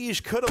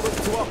 Alige could have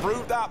looked to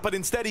uproot that, but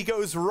instead he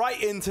goes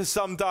right into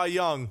some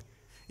Young.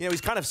 You know,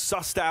 he's kind of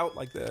sussed out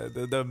like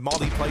the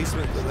molly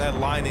placement that they're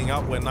lining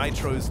up where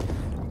Nitro's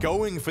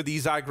going for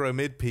these aggro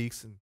mid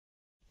peaks. And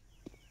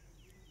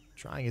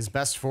trying his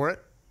best for it.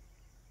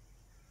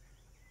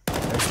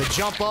 There's the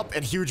jump up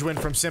and huge win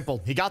from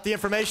Simple. He got the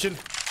information.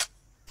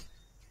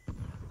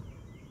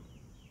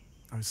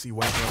 OC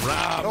went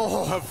around.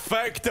 Oh,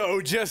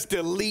 Perfecto just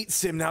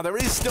deletes him. Now, there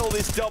is still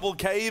this double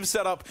cave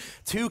setup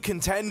to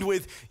contend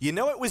with. You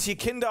know it was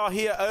Yakindar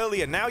here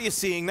earlier. Now you're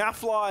seeing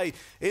NaVi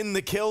in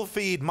the kill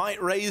feed.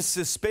 Might raise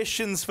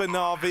suspicions for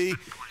NaVi.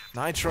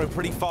 Nitro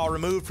pretty far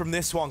removed from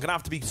this one. Gonna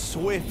have to be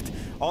swift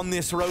on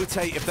this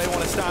rotate if they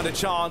want to stand a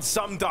chance.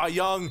 Some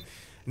Young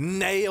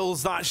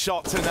nails that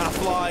shot to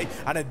NaVi,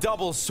 and a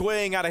double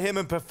swing out of him,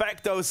 and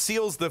Perfecto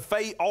seals the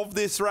fate of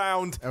this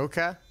round.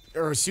 Okay.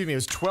 Or excuse me, it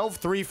was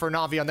 12-3 for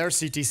NaVi on their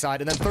CT side,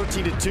 and then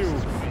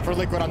 13-2 for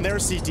Liquid on their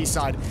CT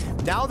side.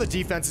 Now the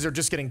defenses are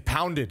just getting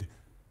pounded.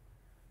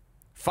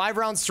 5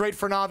 rounds straight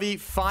for NaVi,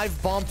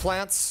 5 bomb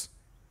plants.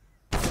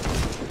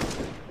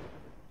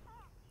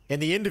 And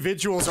the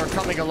individuals are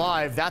coming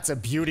alive. That's a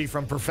beauty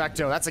from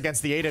Perfecto. That's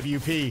against the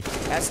AWP.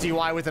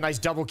 SDY with a nice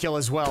double kill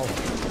as well.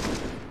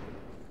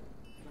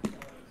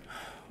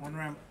 One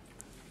round.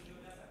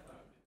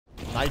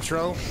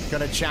 Nitro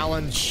gonna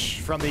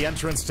challenge from the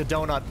entrance to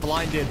Donut,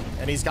 blinded,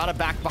 and he's got a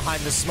back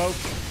behind the smoke.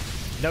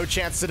 No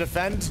chance to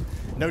defend,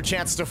 no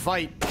chance to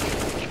fight.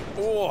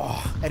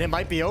 Oh, and it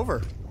might be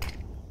over.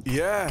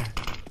 Yeah,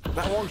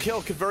 that one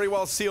kill could very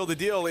well seal the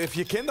deal. If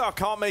Yakindar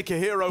can't make a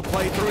hero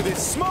play through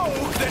this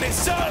smoke, then it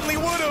certainly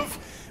would have.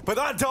 But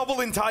that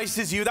double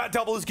entices you. That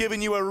double has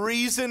given you a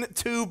reason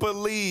to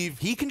believe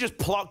he can just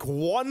pluck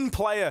one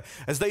player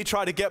as they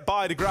try to get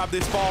by to grab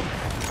this bomb.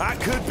 That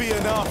could be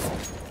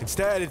enough.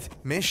 Instead,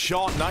 missed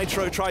shot.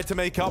 Nitro tried to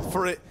make up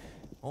for it.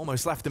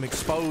 Almost left him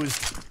exposed.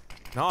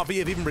 NaVi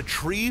have even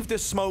retrieved the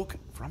smoke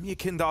from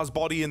Yakindar's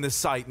body in the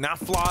site.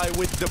 NaVi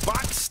with the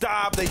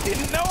backstab. They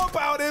didn't know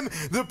about him.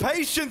 The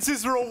patience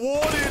is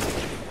rewarded.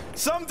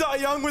 Some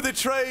Young with a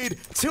trade.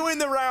 2 in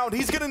the round.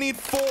 He's going to need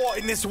 4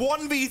 in this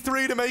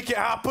 1v3 to make it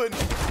happen.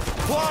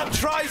 Plant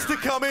tries to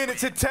come in.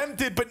 It's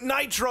attempted, but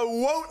Nitro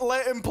won't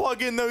let him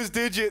plug in those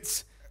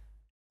digits.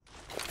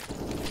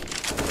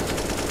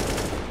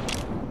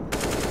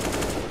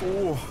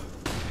 Oh,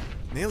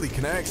 nearly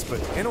connects, but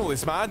in all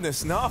this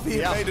madness,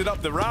 NaVi made it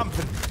up the ramp,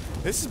 and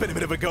this has been a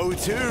bit of a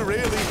go-to,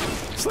 really.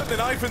 Slipped the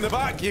knife in the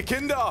back.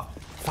 Yakindar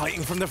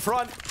fighting from the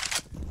front.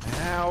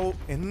 Now,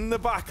 in the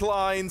back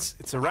lines,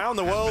 it's around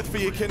the world for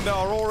Yakindar,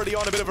 already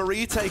on a bit of a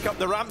retake up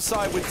the ramp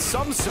side with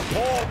some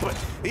support, but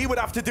he would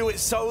have to do it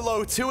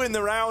solo. 2 in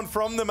the round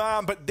from the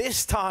man, but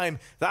this time,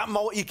 that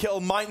multi-kill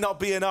might not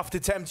be enough to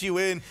tempt you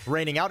in.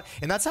 Raining out,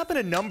 and that's happened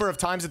a number of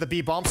times at the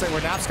B bomb site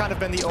where NaV's kind of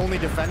been the only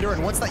defender,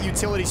 and once that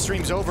utility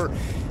streams over,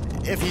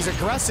 if he's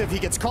aggressive, he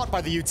gets caught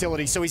by the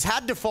utility, so he's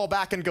had to fall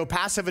back and go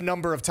passive a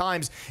number of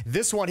times.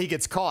 This one, he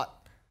gets caught.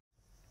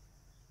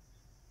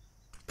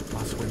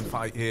 Must-win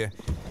fight here.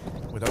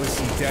 With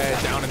OC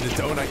dead down in the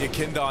donut,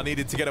 Yakindar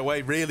needed to get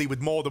away really with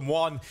more than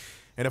one.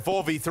 In a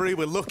 4v3,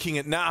 we're looking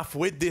at NaV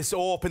with this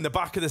AWP in the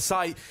back of the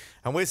site,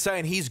 and we're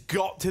saying he's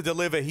got to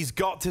deliver. He's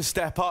got to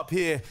step up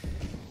here.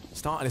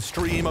 Starting to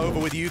stream over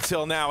with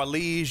Util now.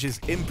 Alige is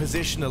in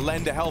position to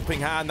lend a helping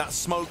hand. That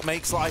smoke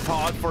makes life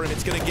hard for him.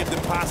 It's going to give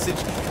them passage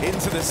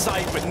into the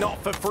site, but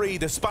not for free.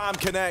 The spam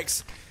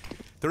connects.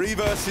 3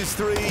 versus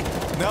 3.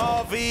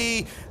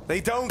 NaVi,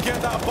 they don't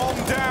get that bomb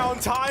down.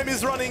 Time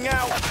is running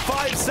out.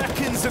 5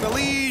 seconds, and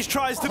Alige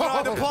tries to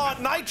deny the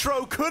plant.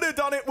 Nitro could have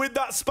done it with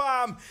that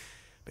spam,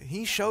 but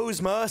he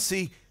shows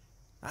mercy.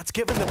 That's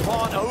given the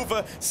plant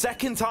over.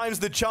 2nd time's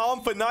the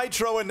charm for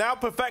Nitro, and now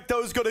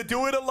Perfecto's got to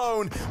do it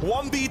alone.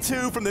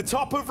 1v2 from the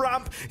top of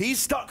ramp. He's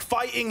stuck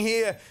fighting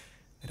here.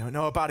 They don't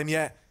know about him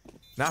yet.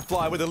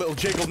 NaVi with a little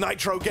jiggle.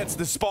 Nitro gets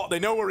the spot. They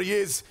know where he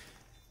is.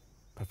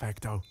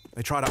 Perfecto.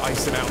 They try to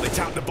ice him out. They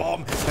tap the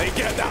bomb. They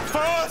get that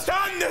first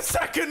and the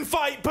second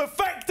fight.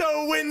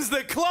 Perfecto wins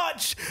the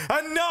clutch.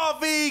 And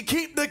NaVi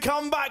keep the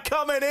comeback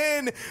coming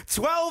in.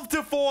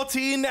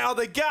 12-14. Now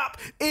the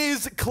gap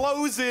is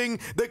closing.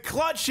 The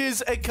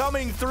clutches are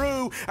coming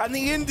through. And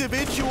the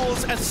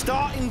individuals are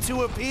starting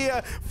to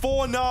appear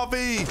for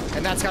NaVi.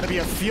 And that's got to be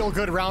a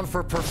feel-good round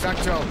for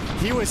Perfecto.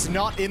 He was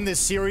not in this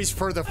series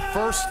for the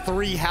first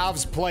 3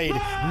 halves played.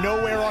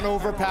 Nowhere on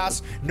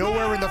overpass.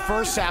 Nowhere in the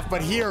first half.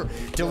 But here,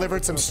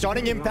 delivered some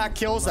stunning impact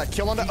kills, that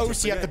kill on the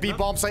OC at the B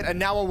bomb site, and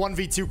now a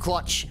 1v2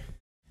 clutch.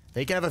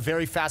 They can have a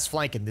very fast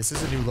flank, and this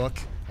is a new look.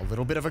 A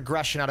little bit of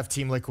aggression out of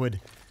Team Liquid.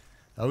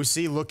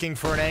 OC looking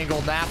for an angle.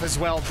 Nap as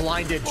well,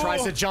 blinded,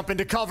 tries to jump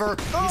into cover.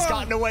 He's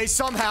gotten away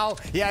somehow.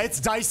 Yeah,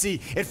 it's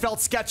dicey. It felt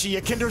sketchy.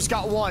 Akinder's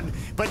got one,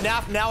 but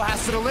Nap now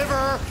has to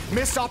deliver.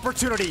 Missed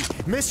opportunity,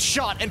 missed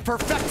shot, and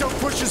Perfecto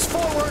pushes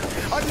forward.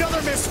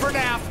 Another miss for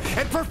Nap,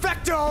 and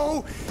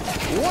Perfecto,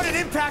 what an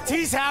impact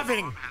he's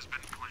having.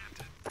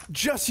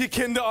 Just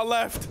Yakinda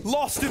left,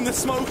 lost in the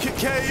smoke at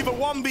cave, a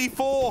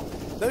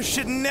 1v4. Those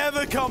should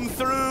never come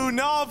through.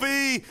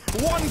 NaVi,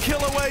 1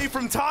 kill away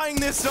from tying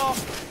this up.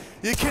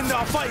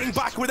 Yakinda fighting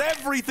back with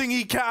everything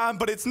he can,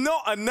 but it's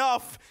not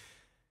enough.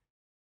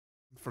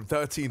 From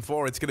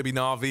 13-4, it's going to be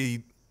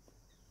NaVi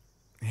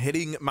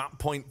hitting map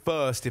point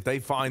first if they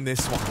find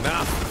this one.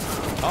 Now,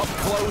 up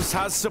close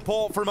has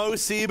support from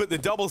OC, but the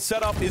double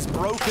setup is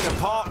broken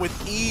apart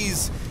with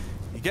ease.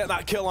 You get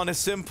that kill on a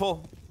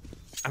simple.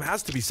 And it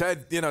has to be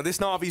said, you know, this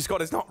NaVi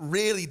squad has not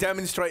really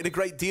demonstrated a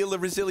great deal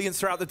of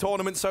resilience throughout the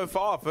tournament so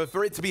far.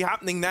 For it to be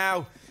happening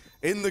now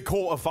in the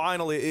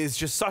quarterfinal, it is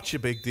just such a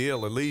big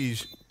deal.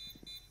 Elige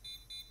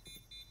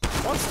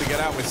wants to get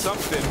out with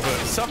something, but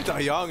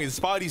Subda Young, his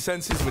spidey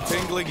senses were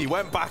tingling. He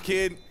went back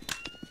in.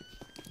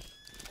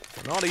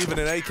 Not even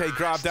an AK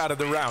grabbed out of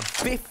the round.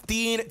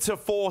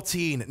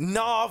 15-14.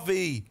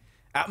 NaVi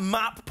at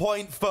map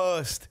point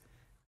first.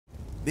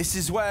 This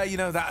is where, you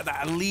know,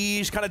 that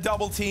Liege kind of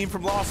double team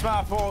from last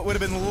map, oh, it would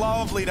have been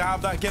lovely to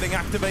have that getting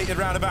activated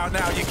round about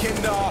now.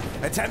 Yakinda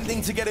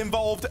attempting to get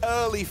involved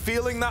early,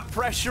 feeling that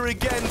pressure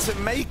again to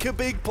make a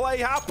big play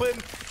happen.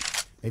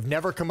 They've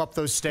never come up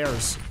those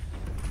stairs.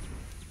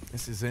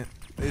 This is it.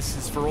 This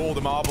is for all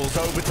the marbles.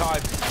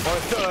 Overtime for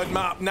a third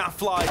map.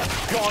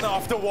 NaFly gone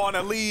after one.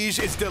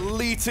 Elige is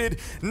deleted.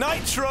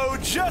 Nitro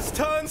just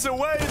turns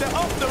away. They're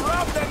up the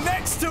ramp. They're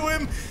next to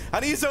him.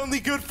 And he's only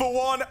good for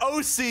one.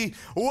 OC,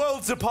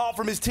 worlds apart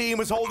from his team,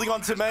 was holding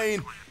on to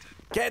main.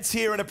 Gets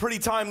here in a pretty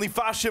timely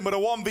fashion, but a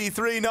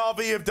 1v3.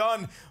 NaVi have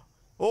done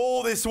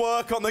all this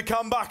work on the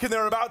comeback, and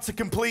they're about to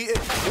complete it.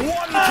 1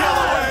 kill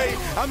away,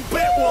 and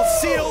Bit will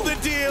seal the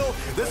deal.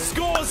 The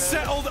score's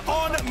settled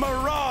on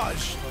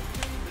Mirage.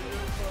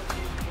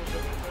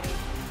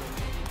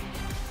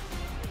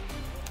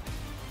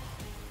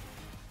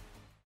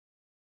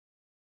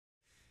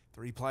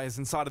 Three players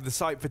inside of the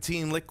site for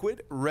Team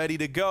Liquid, ready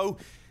to go.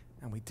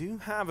 And we do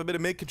have a bit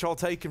of mid-control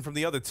taken from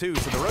the other two,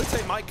 so the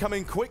rotate might come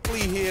in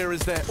quickly here as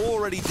they're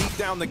already deep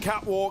down the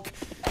catwalk.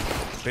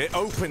 Bit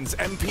opens,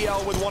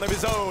 MPL with one of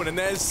his own, and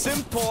there's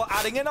Simple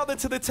adding another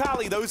to the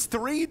tally. Those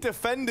 3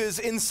 defenders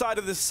inside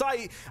of the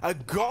site are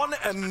gone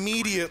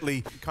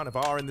immediately. Kind of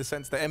are in the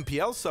sense that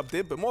MPL subbed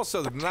in, but more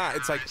so than that,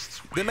 it's like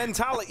the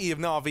mentality of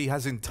NaVi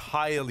has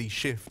entirely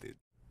shifted.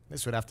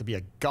 This would have to be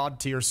a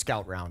god-tier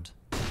scout round.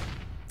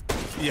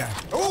 Yeah.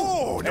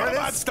 Oh, not a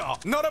bad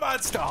start. Not a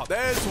bad start.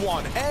 There's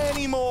one.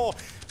 Any more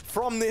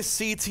from this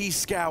CT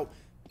scout?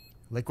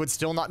 Liquid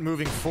still not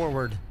moving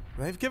forward.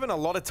 They've given a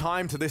lot of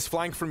time to this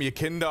flank from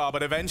Yakinda,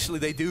 but eventually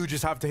they do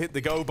just have to hit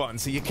the go button.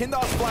 So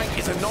Yakinda's flank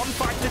is a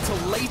non-factor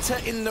till later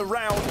in the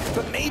round,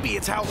 but maybe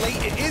it's how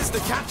late it is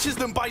that catches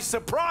them by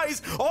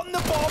surprise on the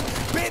bomb.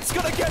 Bit's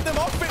gonna get them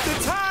off it.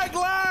 The tag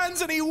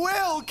lands, and he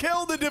will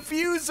kill the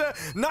diffuser.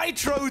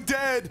 Nitro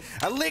dead.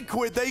 And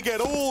Liquid, they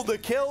get all the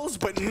kills,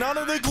 but none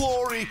of the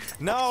glory.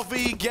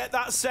 NaVi get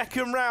that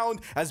second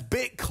round as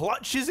Bit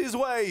clutches his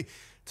way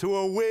to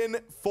a win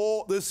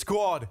for the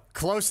squad.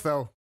 Close,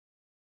 though.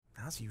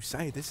 As you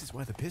say, this is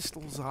where the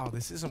pistols are.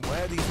 This isn't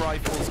where these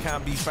rifles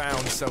can be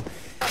found. So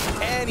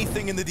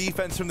anything in the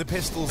defense from the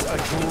pistols are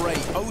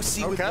great.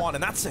 OC with one,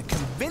 and that's a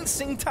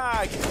convincing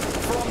tag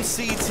from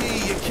CT.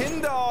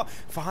 Yakinda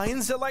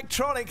finds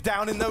Electronic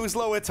down in those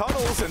lower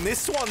tunnels, and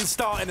this one's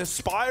starting to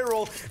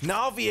spiral.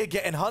 NaVi are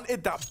getting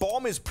hunted. That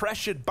bomb is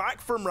pressured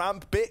back from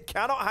ramp. Bit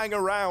cannot hang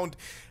around.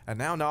 And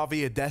now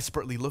NaVi are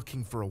desperately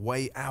looking for a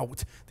way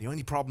out. The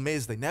only problem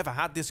is they never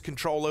had this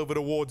control over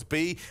towards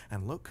B.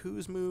 And look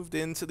who's moved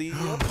into the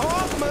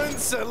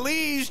apartments.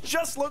 Elige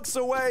just looks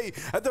away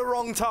at the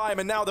wrong time,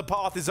 and now the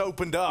path is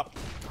opened up.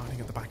 Hiding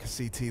at the back of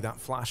CT, that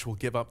flash will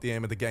give up the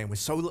aim of the game. With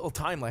so little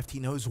time left, he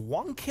knows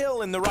 1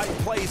 kill in the right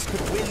place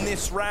could win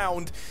this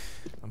round.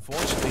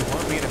 Unfortunately, he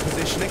won't be in a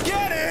position to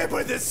get it,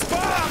 but the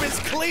spam is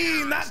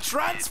clean. That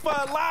transfer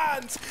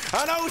lands,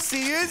 and OC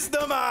is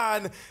the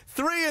man.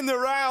 3 in the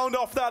round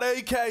off that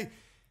AK.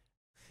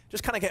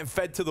 just kind of getting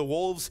fed to the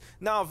wolves.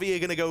 NaVi are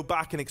going to go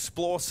back and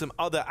explore some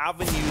other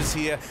avenues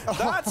here.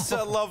 That's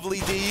a lovely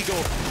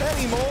deagle.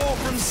 Any more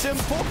from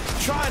Simple?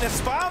 Trying to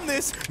spam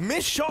this.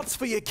 Missed shots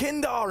for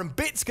Yakindar, and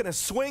Bit's going to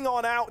swing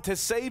on out to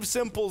save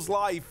Simple's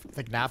life. I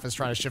think Naf is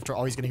trying to shift her.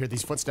 Oh, he's going to hear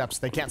these footsteps.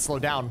 They can't slow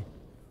down.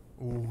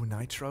 Ooh,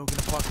 Nitro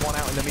gonna pluck one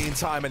out in the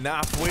meantime, and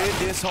Naf with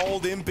this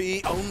hold in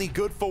B, only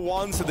good for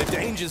one, so the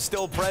danger's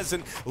still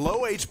present.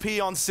 Low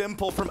HP on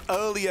Simple from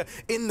earlier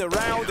in the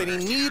round, and he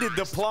needed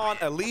the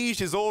plant.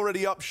 Elige is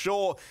already up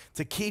short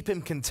to keep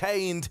him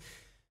contained.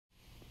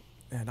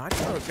 And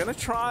Nitro gonna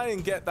try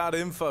and get that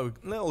info.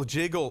 Little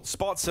jiggle,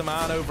 spots a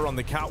man over on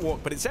the catwalk,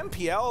 but it's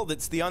MPL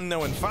that's the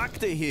unknown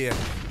factor here.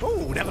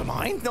 Oh, never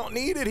mind, not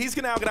needed. He's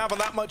now gonna have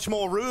that much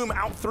more room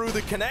out through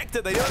the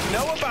connector. They don't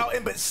know about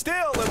him, but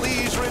still,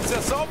 Elige rids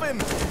us of him.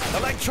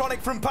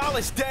 Electronic from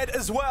Palace dead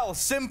as well.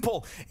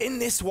 Simple in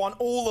this one,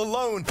 all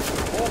alone.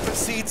 Off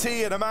at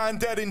CT and a man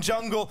dead in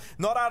jungle.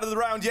 Not out of the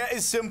round yet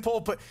is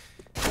Simple, but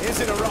is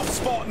in a rough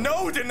spot.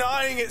 No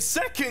denying it,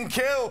 second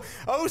kill.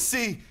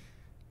 OC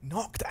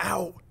knocked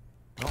out.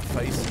 Not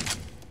facing.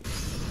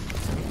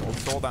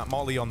 Saw that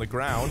molly on the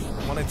ground.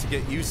 Wanted to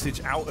get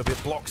usage out of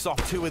it. Blocks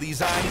off two of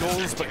these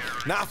angles, but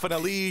Naf and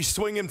Elige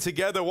swing him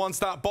together once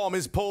that bomb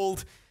is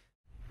pulled.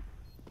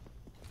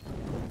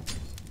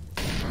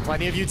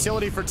 Plenty of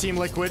utility for Team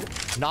Liquid.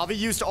 NaVi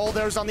used all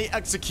theirs on the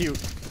execute.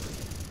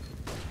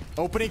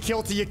 Opening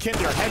kill to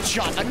Yakindar.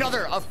 Headshot.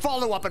 Another. A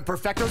follow-up, and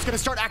Perfecto's going to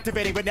start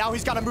activating, but now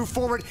he's got to move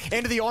forward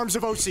into the arms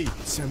of OC.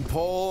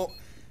 Simple.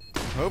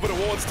 Over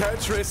towards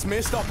Tetris,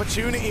 missed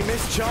opportunity,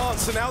 missed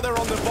chance, and now they're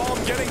on the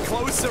bomb, getting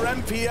closer.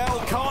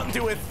 MPL can't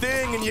do a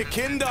thing, and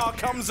Yakindar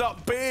comes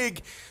up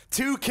big.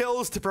 2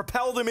 kills to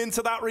propel them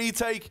into that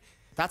retake.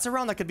 That's a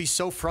round that could be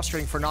so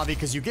frustrating for NaVi,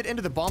 because you get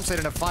into the bomb site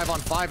in a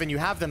 5-on-5 and you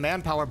have the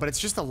manpower, but it's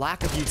just a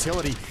lack of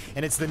utility,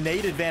 and it's the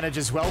nade advantage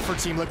as well for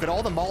Team Liquid.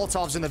 All the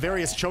Molotovs and the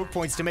various choke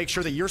points to make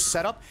sure that you're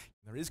set up.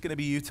 There is going to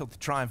be util to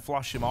try and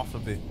flush him off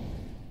of it.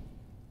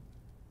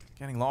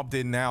 Getting lobbed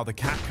in now, the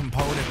cat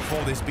component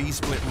for this B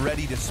split,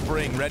 ready to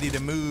spring, ready to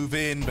move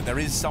in, but there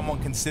is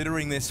someone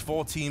considering this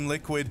for Team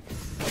Liquid.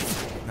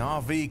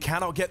 NaVi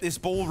cannot get this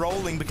ball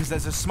rolling because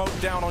there's a smoke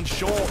down on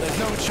short. There's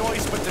no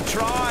choice but to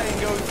try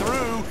and go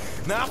through.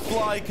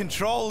 NaFly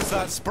controls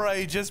that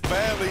spray just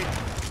barely.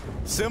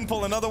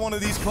 Simple, another one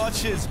of these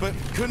clutches, but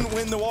couldn't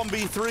win the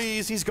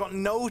 1v3s. He's got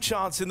no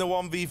chance in the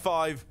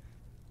 1v5.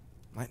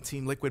 Let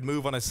Team Liquid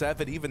move on a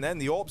 7. Even then,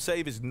 the AWP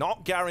save is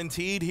not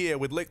guaranteed here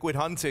with Liquid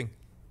hunting.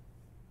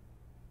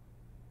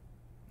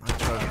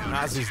 Nitro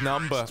has his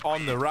number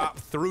on the wrap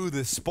through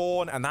the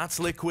spawn, and that's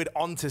Liquid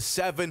onto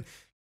 7.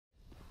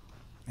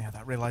 Yeah,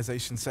 that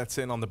realization sets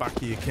in on the back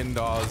of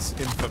Yakindar's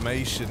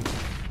information.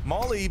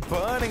 Molly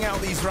burning out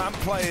these ramp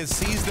players,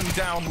 sees them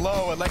down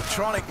low.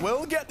 Electronic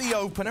will get the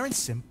opener, and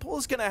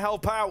Simple's gonna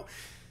help out.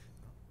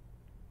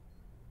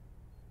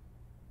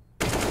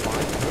 Could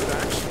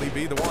actually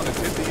be the one to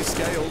tip these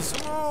scales.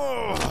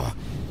 Oh,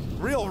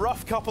 real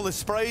rough couple of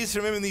sprays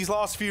from him in these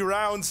last few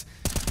rounds.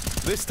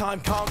 This time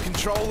can't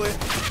control it.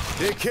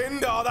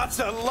 Yakindar, that's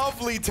a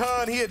lovely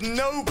turn. He had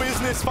no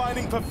business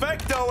finding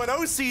Perfecto, and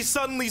OC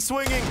suddenly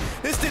swinging.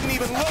 This didn't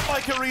even look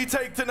like a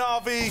retake to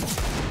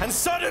NaVi. And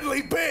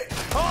suddenly Bit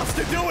asked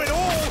to do it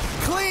all.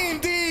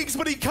 Clean Deegs,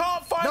 but he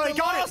can't find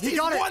the last. He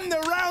won the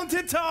round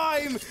to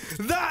time.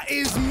 That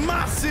is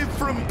massive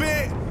from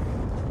Bit.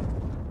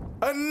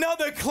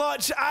 Another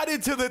clutch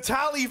added to the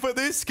tally for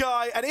this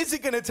guy, and is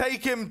it going to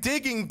take him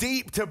digging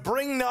deep to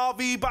bring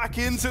NaVi back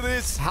into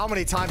this? How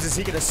many times is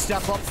he going to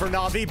step up for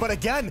NaVi? But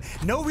again,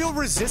 no real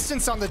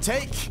resistance on the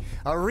take.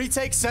 A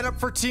retake set up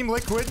for Team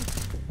Liquid,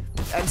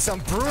 and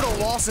some brutal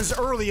losses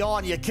early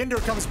on.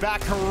 Yakindar comes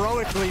back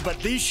heroically, but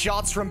these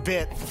shots from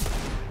Bit.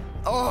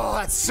 Oh,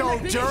 that's so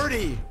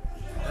dirty.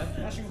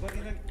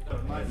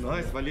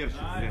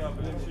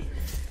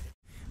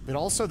 But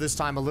also this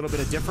time a little bit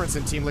of difference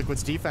in Team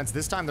Liquid's defense.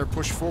 This time they're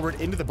pushed forward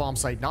into the bomb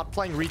site, not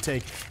playing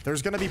retake.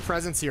 There's going to be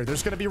presence here.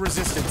 There's going to be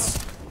resistance.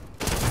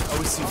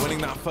 OC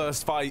winning that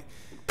first fight.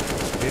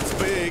 It's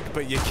big,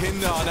 but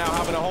Yakindar now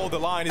having to hold the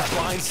line is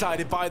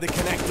blindsided by the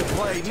connector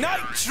play.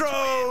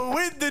 Nitro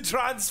with the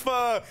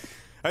transfer,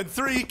 and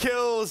 3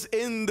 kills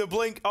in the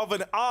blink of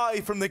an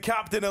eye from the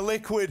captain of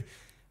Liquid.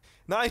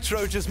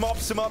 Nitro just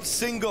mops him up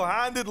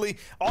single-handedly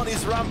on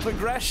his ramp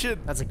aggression.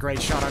 That's a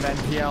great shot on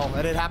NPL,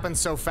 and it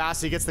happens so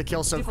fast. He gets the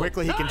kill so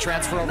quickly, he can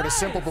transfer over to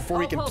Simple before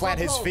he can plant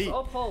his feet.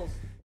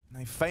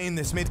 They feign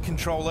this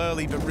mid-control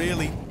early, but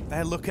really,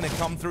 they're looking to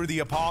come through the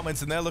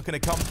apartments, and they're looking to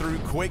come through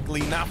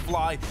quickly.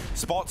 NaFly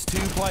spots 2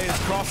 players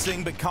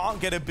crossing, but can't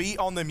get a beat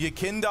on them.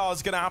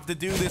 Yakindar's going to have to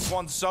do this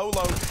one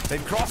solo.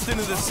 They've crossed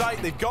into the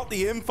site. They've got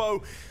the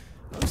info.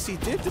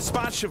 OC did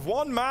dispatch of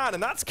 1 man,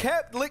 and that's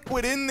kept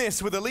Liquid in this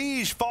with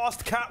Elige.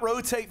 Fast cat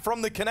rotate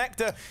from the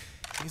connector.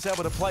 He's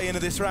able to play into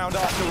this round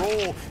after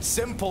all.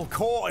 Simple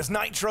caught as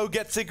Nitro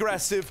gets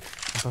aggressive.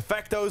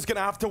 Perfecto's gonna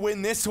have to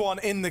win this one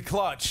in the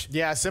clutch.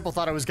 Yeah, Simple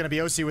thought it was gonna be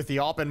OC with the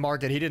open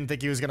market. He didn't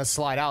think he was gonna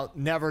slide out.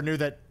 Never knew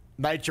that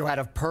Nitro had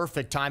a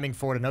perfect timing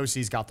for it, and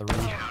OC's got the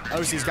read.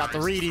 OC's got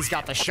the read, he's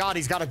got the shot,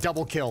 he's got a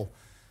double kill.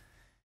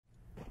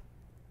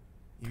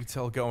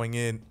 Util going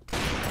in.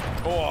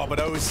 Oh, but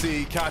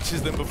OC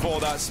catches them before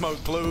that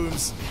smoke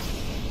blooms.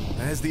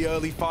 There's the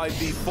early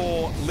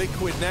 5v4.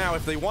 Liquid now,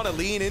 if they want to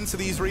lean into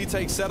these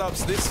retake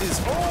setups, this is,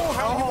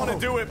 how do you want to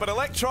do it? But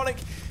Electronic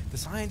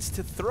decides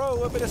to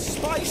throw a bit of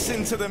spice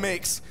into the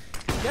mix.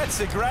 Gets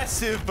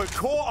aggressive, but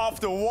caught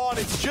after one.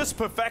 It's just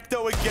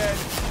Perfecto again.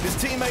 His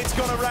teammates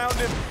gone around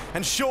him,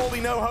 and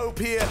surely no hope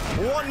here.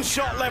 One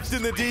shot left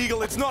in the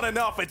Deagle. It's not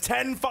enough. A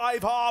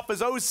 10-5 half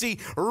as OC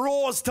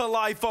roars to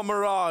life on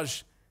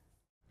Mirage.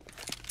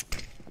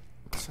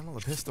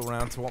 Similar pistol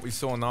round to what we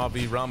saw in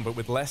NaVi run, but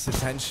with less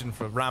attention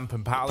for Ramp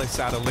and Palace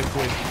out of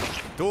Liquid.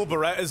 Dual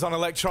Berettas on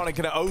Electronic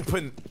gonna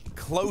open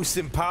close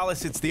in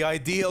Palace. It's the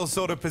ideal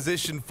sort of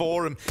position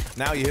for him.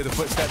 Now you hear the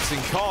footsteps in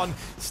Con.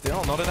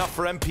 Still not enough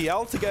for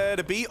MPL to get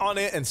a beat on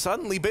it, and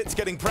suddenly Bit's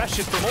getting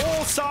pressured from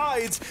all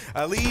sides.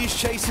 Elise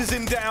chases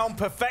him down.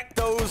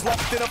 Perfecto's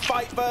locked in a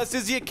fight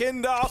versus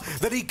Yakindar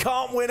that he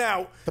can't win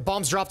out. The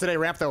bomb's dropped today,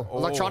 Ramp, though.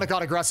 Electronic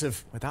got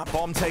aggressive. With that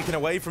bomb taken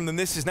away from them,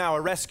 this is now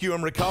a rescue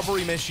and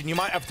recovery mission. You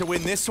might have to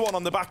win this one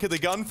on the back of the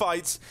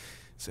gunfights.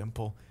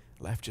 Simple.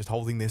 Left just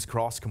holding this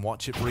cross, can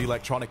watch it for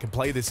Electronic, can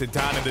play this in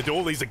down, and the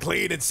dualies are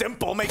clean, and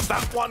Simple makes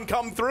that one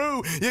come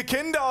through.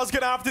 Yakindar's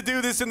gonna have to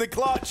do this in the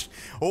clutch.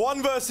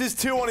 1 versus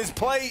 2 on his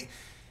plate.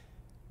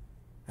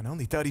 And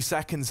only 30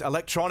 seconds,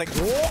 Electronic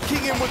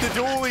walking in with the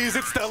dualies.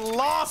 It's the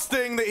last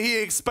thing that he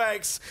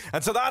expects.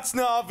 And so that's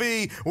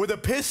NaVi with a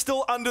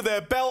pistol under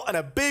their belt and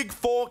a big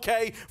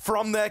 4K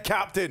from their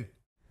captain.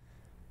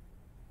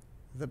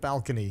 The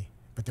balcony.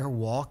 But they're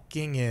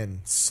walking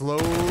in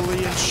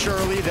slowly and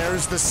surely.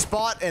 There's the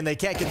spot, and they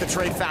can't get the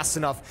trade fast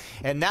enough.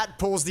 And that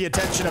pulls the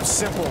attention of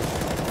Simple,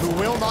 who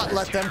will not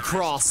let them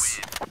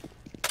cross.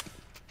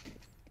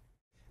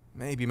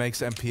 Maybe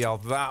makes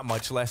MPL that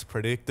much less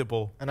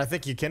predictable. And I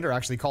think Yakinder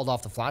actually called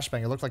off the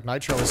flashbang. It looked like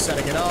Nitro was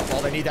setting it up.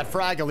 All they need that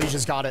frag.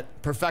 Alicia's got it.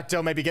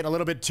 Perfecto maybe getting a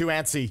little bit too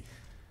antsy.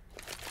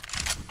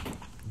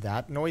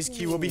 That noise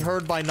key will be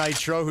heard by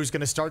Nitro, who's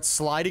going to start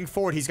sliding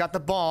forward. He's got the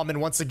bomb, and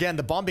once again,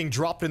 the bomb being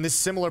dropped in this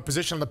similar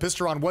position on the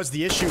pistol round was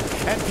the issue.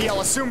 NPL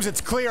assumes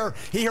it's clear.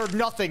 He heard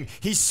nothing.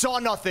 He saw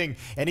nothing,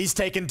 and he's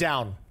taken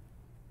down.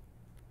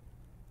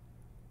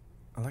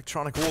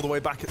 Electronic all the way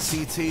back at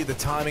CT. The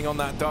timing on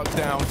that duck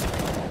down.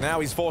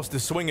 Now he's forced to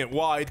swing it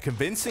wide.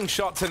 Convincing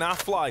shot to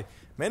NaFly.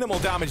 Minimal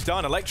damage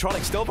done.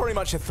 Electronic still very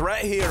much a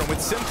threat here, and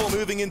with Simple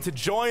moving in to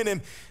join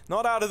him.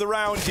 Not out of the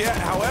round yet,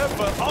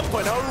 however, up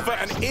and over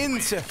and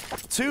into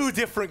 2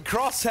 different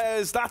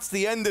crosshairs. That's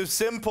the end of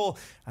Simple,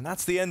 and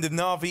that's the end of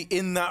NaVi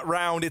in that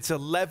round. It's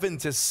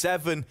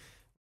 11-7.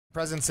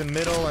 Presence in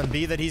middle, and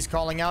B that he's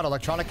calling out.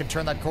 Electronic can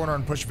turn that corner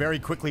and push very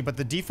quickly, but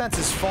the defense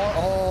is far.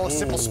 Oh,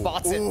 Simple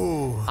spots it.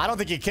 I don't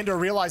think Yakinder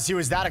realized he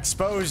was that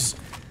exposed.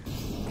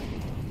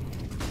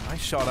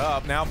 Nice shot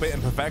up. Now Bit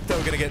and Perfecto are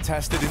going to get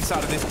tested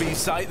inside of this B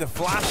site. The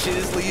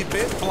flashes leave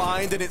Bit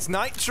blind, and it's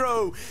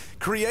Nitro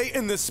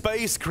creating the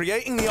space,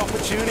 creating the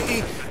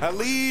opportunity.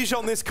 Elige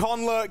on this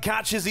conlurk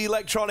catches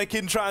Electronic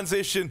in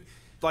transition.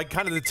 Like,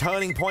 kind of the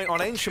turning point on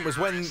Ancient was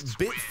when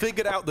Bit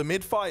figured out the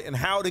mid-fight and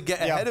how to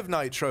get ahead of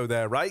Nitro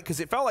there, right?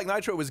 Because it felt like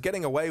Nitro was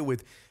getting away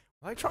with...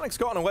 Electronic's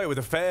gotten away with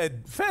a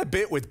fair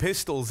bit with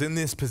pistols in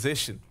this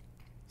position.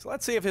 So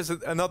let's see if there's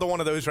another one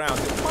of those rounds.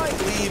 It might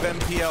leave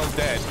MPL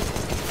dead.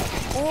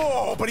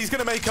 Oh, but he's going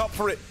to make up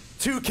for it.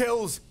 2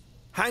 kills.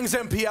 Hangs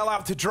MPL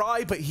out to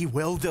dry, but he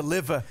will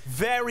deliver.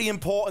 Very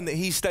important that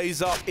he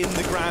stays up in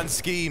the grand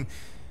scheme.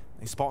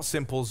 They spot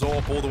Simple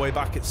Zorp all the way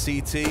back at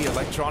CT.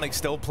 Electronic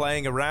still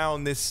playing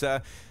around this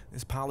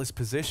Palace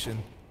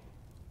position.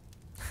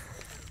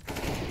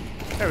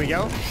 There we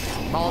go.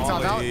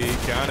 Molotov out. He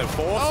kind of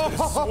forced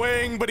the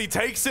swing, but he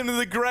takes him to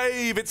the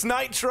grave. It's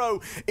Nitro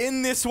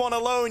in this one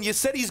alone. You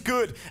said he's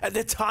good at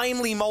the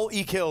timely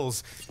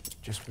multi-kills.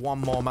 Just one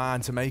more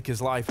man to make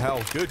his life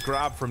hell. Good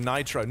grab from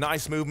Nitro.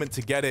 Nice movement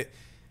to get it.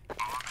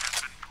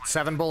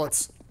 7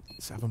 bullets.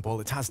 7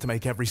 bullets has to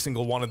make every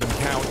single one of them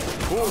count.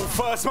 Ooh,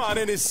 first man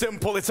in is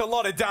Simple. It's a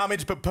lot of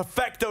damage, but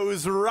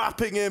Perfecto's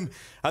wrapping him,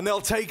 and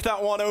they'll take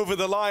that one over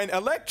the line.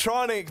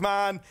 Electronic,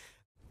 man.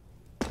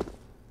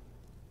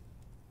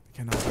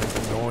 Cannot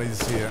make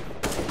noise here.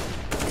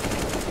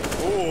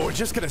 Oh,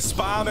 just gonna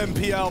spam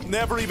MPL.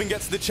 Never even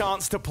gets the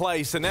chance to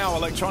play. So now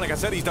Electronic, I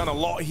said he's done a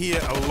lot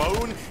here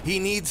alone. He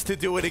needs to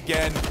do it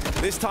again.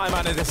 This time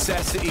out of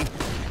necessity.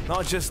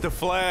 Not just a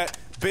flare.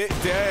 Bit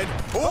dead.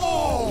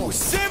 Oh,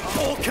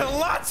 Simple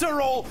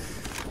collateral.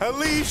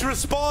 Elige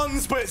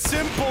responds, but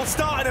Simple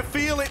starting to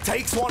feel it.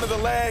 Takes one of the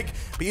leg.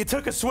 But you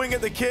took a swing at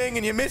the King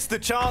and you missed the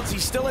chance.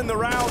 He's still in the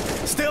round.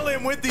 Still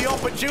in with the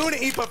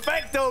opportunity.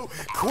 Perfecto.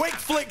 Quick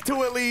flick to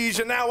Elige.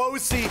 And now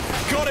OC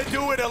got to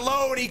do it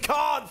alone. He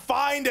can't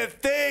find a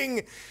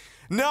thing.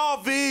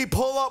 NaVi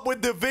pull up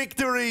with the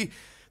victory.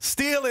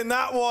 Stealing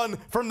that one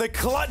from the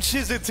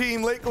clutches of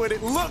Team Liquid.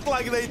 It looked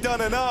like they'd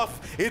done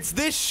enough. It's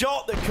this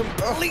shot that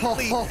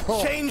completely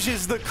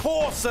changes the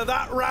course of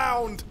that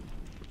round.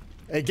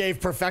 It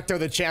gave Perfecto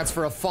the chance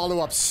for a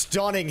follow-up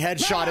stunning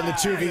headshot in the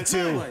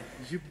 2v2.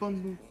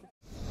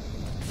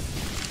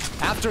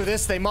 After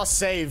this, they must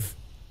save.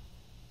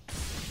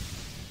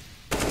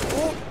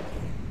 Oh,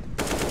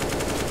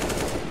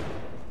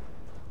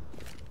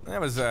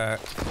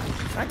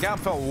 That gap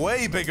felt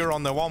way bigger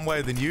on the one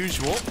way than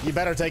usual. You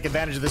better take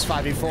advantage of this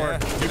 5v4.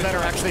 Yeah. You better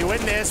actually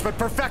win this, but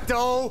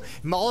perfecto.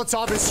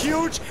 Molotov is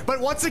huge, but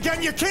once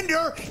again,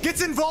 Yakinder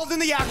gets involved in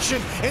the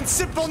action, and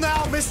Simple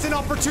now missed an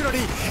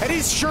opportunity, and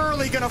he's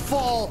surely gonna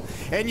fall,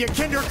 and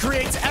Yakinder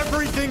creates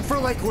everything for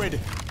Liquid.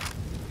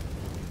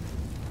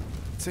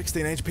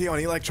 16 HP on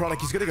Electronic.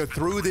 He's going to go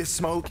through this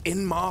smoke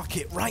in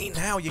market right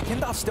now.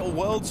 Yakindar's still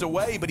worlds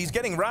away, but he's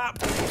getting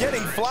wrapped,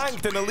 getting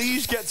flanked, and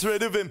Elige gets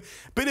rid of him.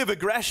 Bit of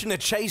aggression to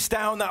chase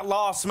down that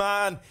last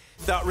man.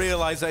 That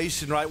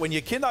realization, right? When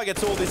Yakindar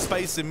gets all this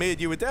space in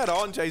mid, you were dead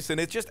on, Jason.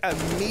 It's just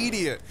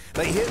immediate.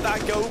 They hit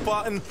that go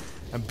button,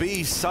 and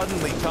B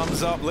suddenly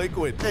comes up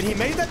Liquid. And he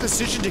made that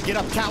decision to get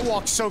up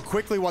Catwalk so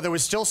quickly while there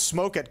was still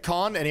smoke at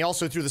Con, and he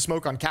also threw the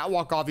smoke on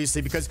Catwalk,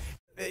 obviously, because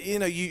you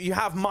know, you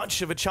have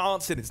much of a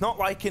chance in. It's not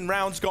like in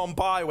rounds gone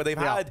by where they've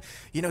had,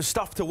 you know,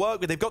 stuff to work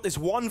with. They've got this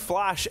one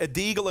flash, a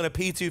Deagle, and a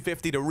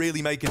P250 to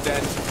really make a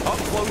dent. Up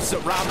close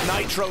at ramp,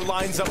 Nitro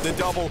lines up the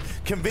double.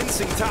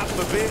 Convincing tap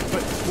for Bit,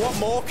 but what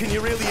more can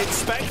you really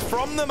expect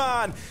from the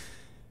man?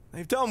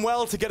 They've done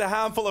well to get a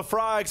handful of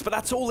frags, but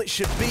that's all it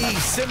should be.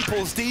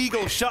 Simple's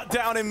Deagle shut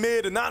down in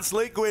mid, and that's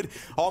Liquid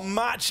on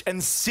match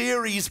and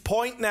series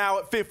point now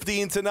at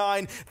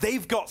 15-9.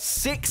 They've got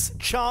 6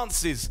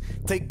 chances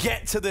to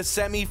get to the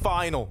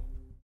semi-final.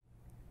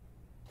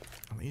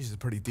 Elige is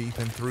pretty deep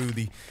in through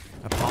the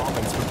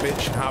apartments, but Bit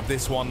should have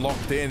this one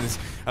locked in as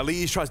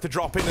Elige tries to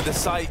drop into the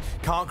site,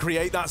 can't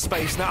create that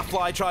space.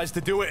 NaFi tries to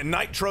do it, and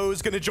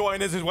Nitro's going to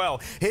join us as well.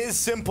 Here's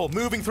Simple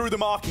moving through the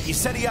market. You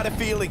said he had a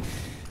feeling.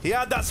 He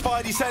had that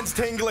spidey sense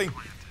tingling.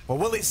 Well,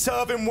 will it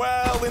serve him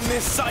well in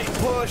this site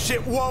push?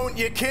 It won't.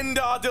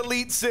 Yakindar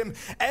deletes him.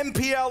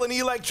 MPL and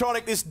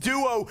Electronic, this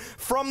duo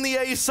from the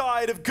A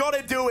side, have got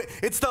to do it.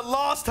 It's the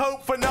last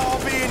hope for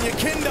NaVi, and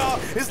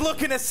Yakindar is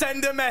looking to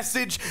send a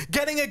message,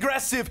 getting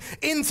aggressive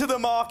into the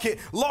market,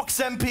 locks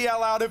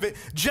MPL out of it.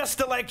 Just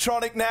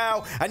Electronic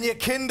now, and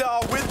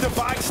Yakindar with the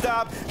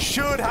backstab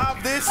should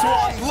have this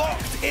one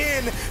locked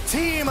in.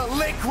 Team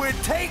Liquid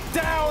take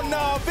down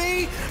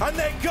NaVi, and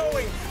they're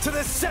going to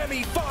the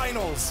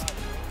semi-finals.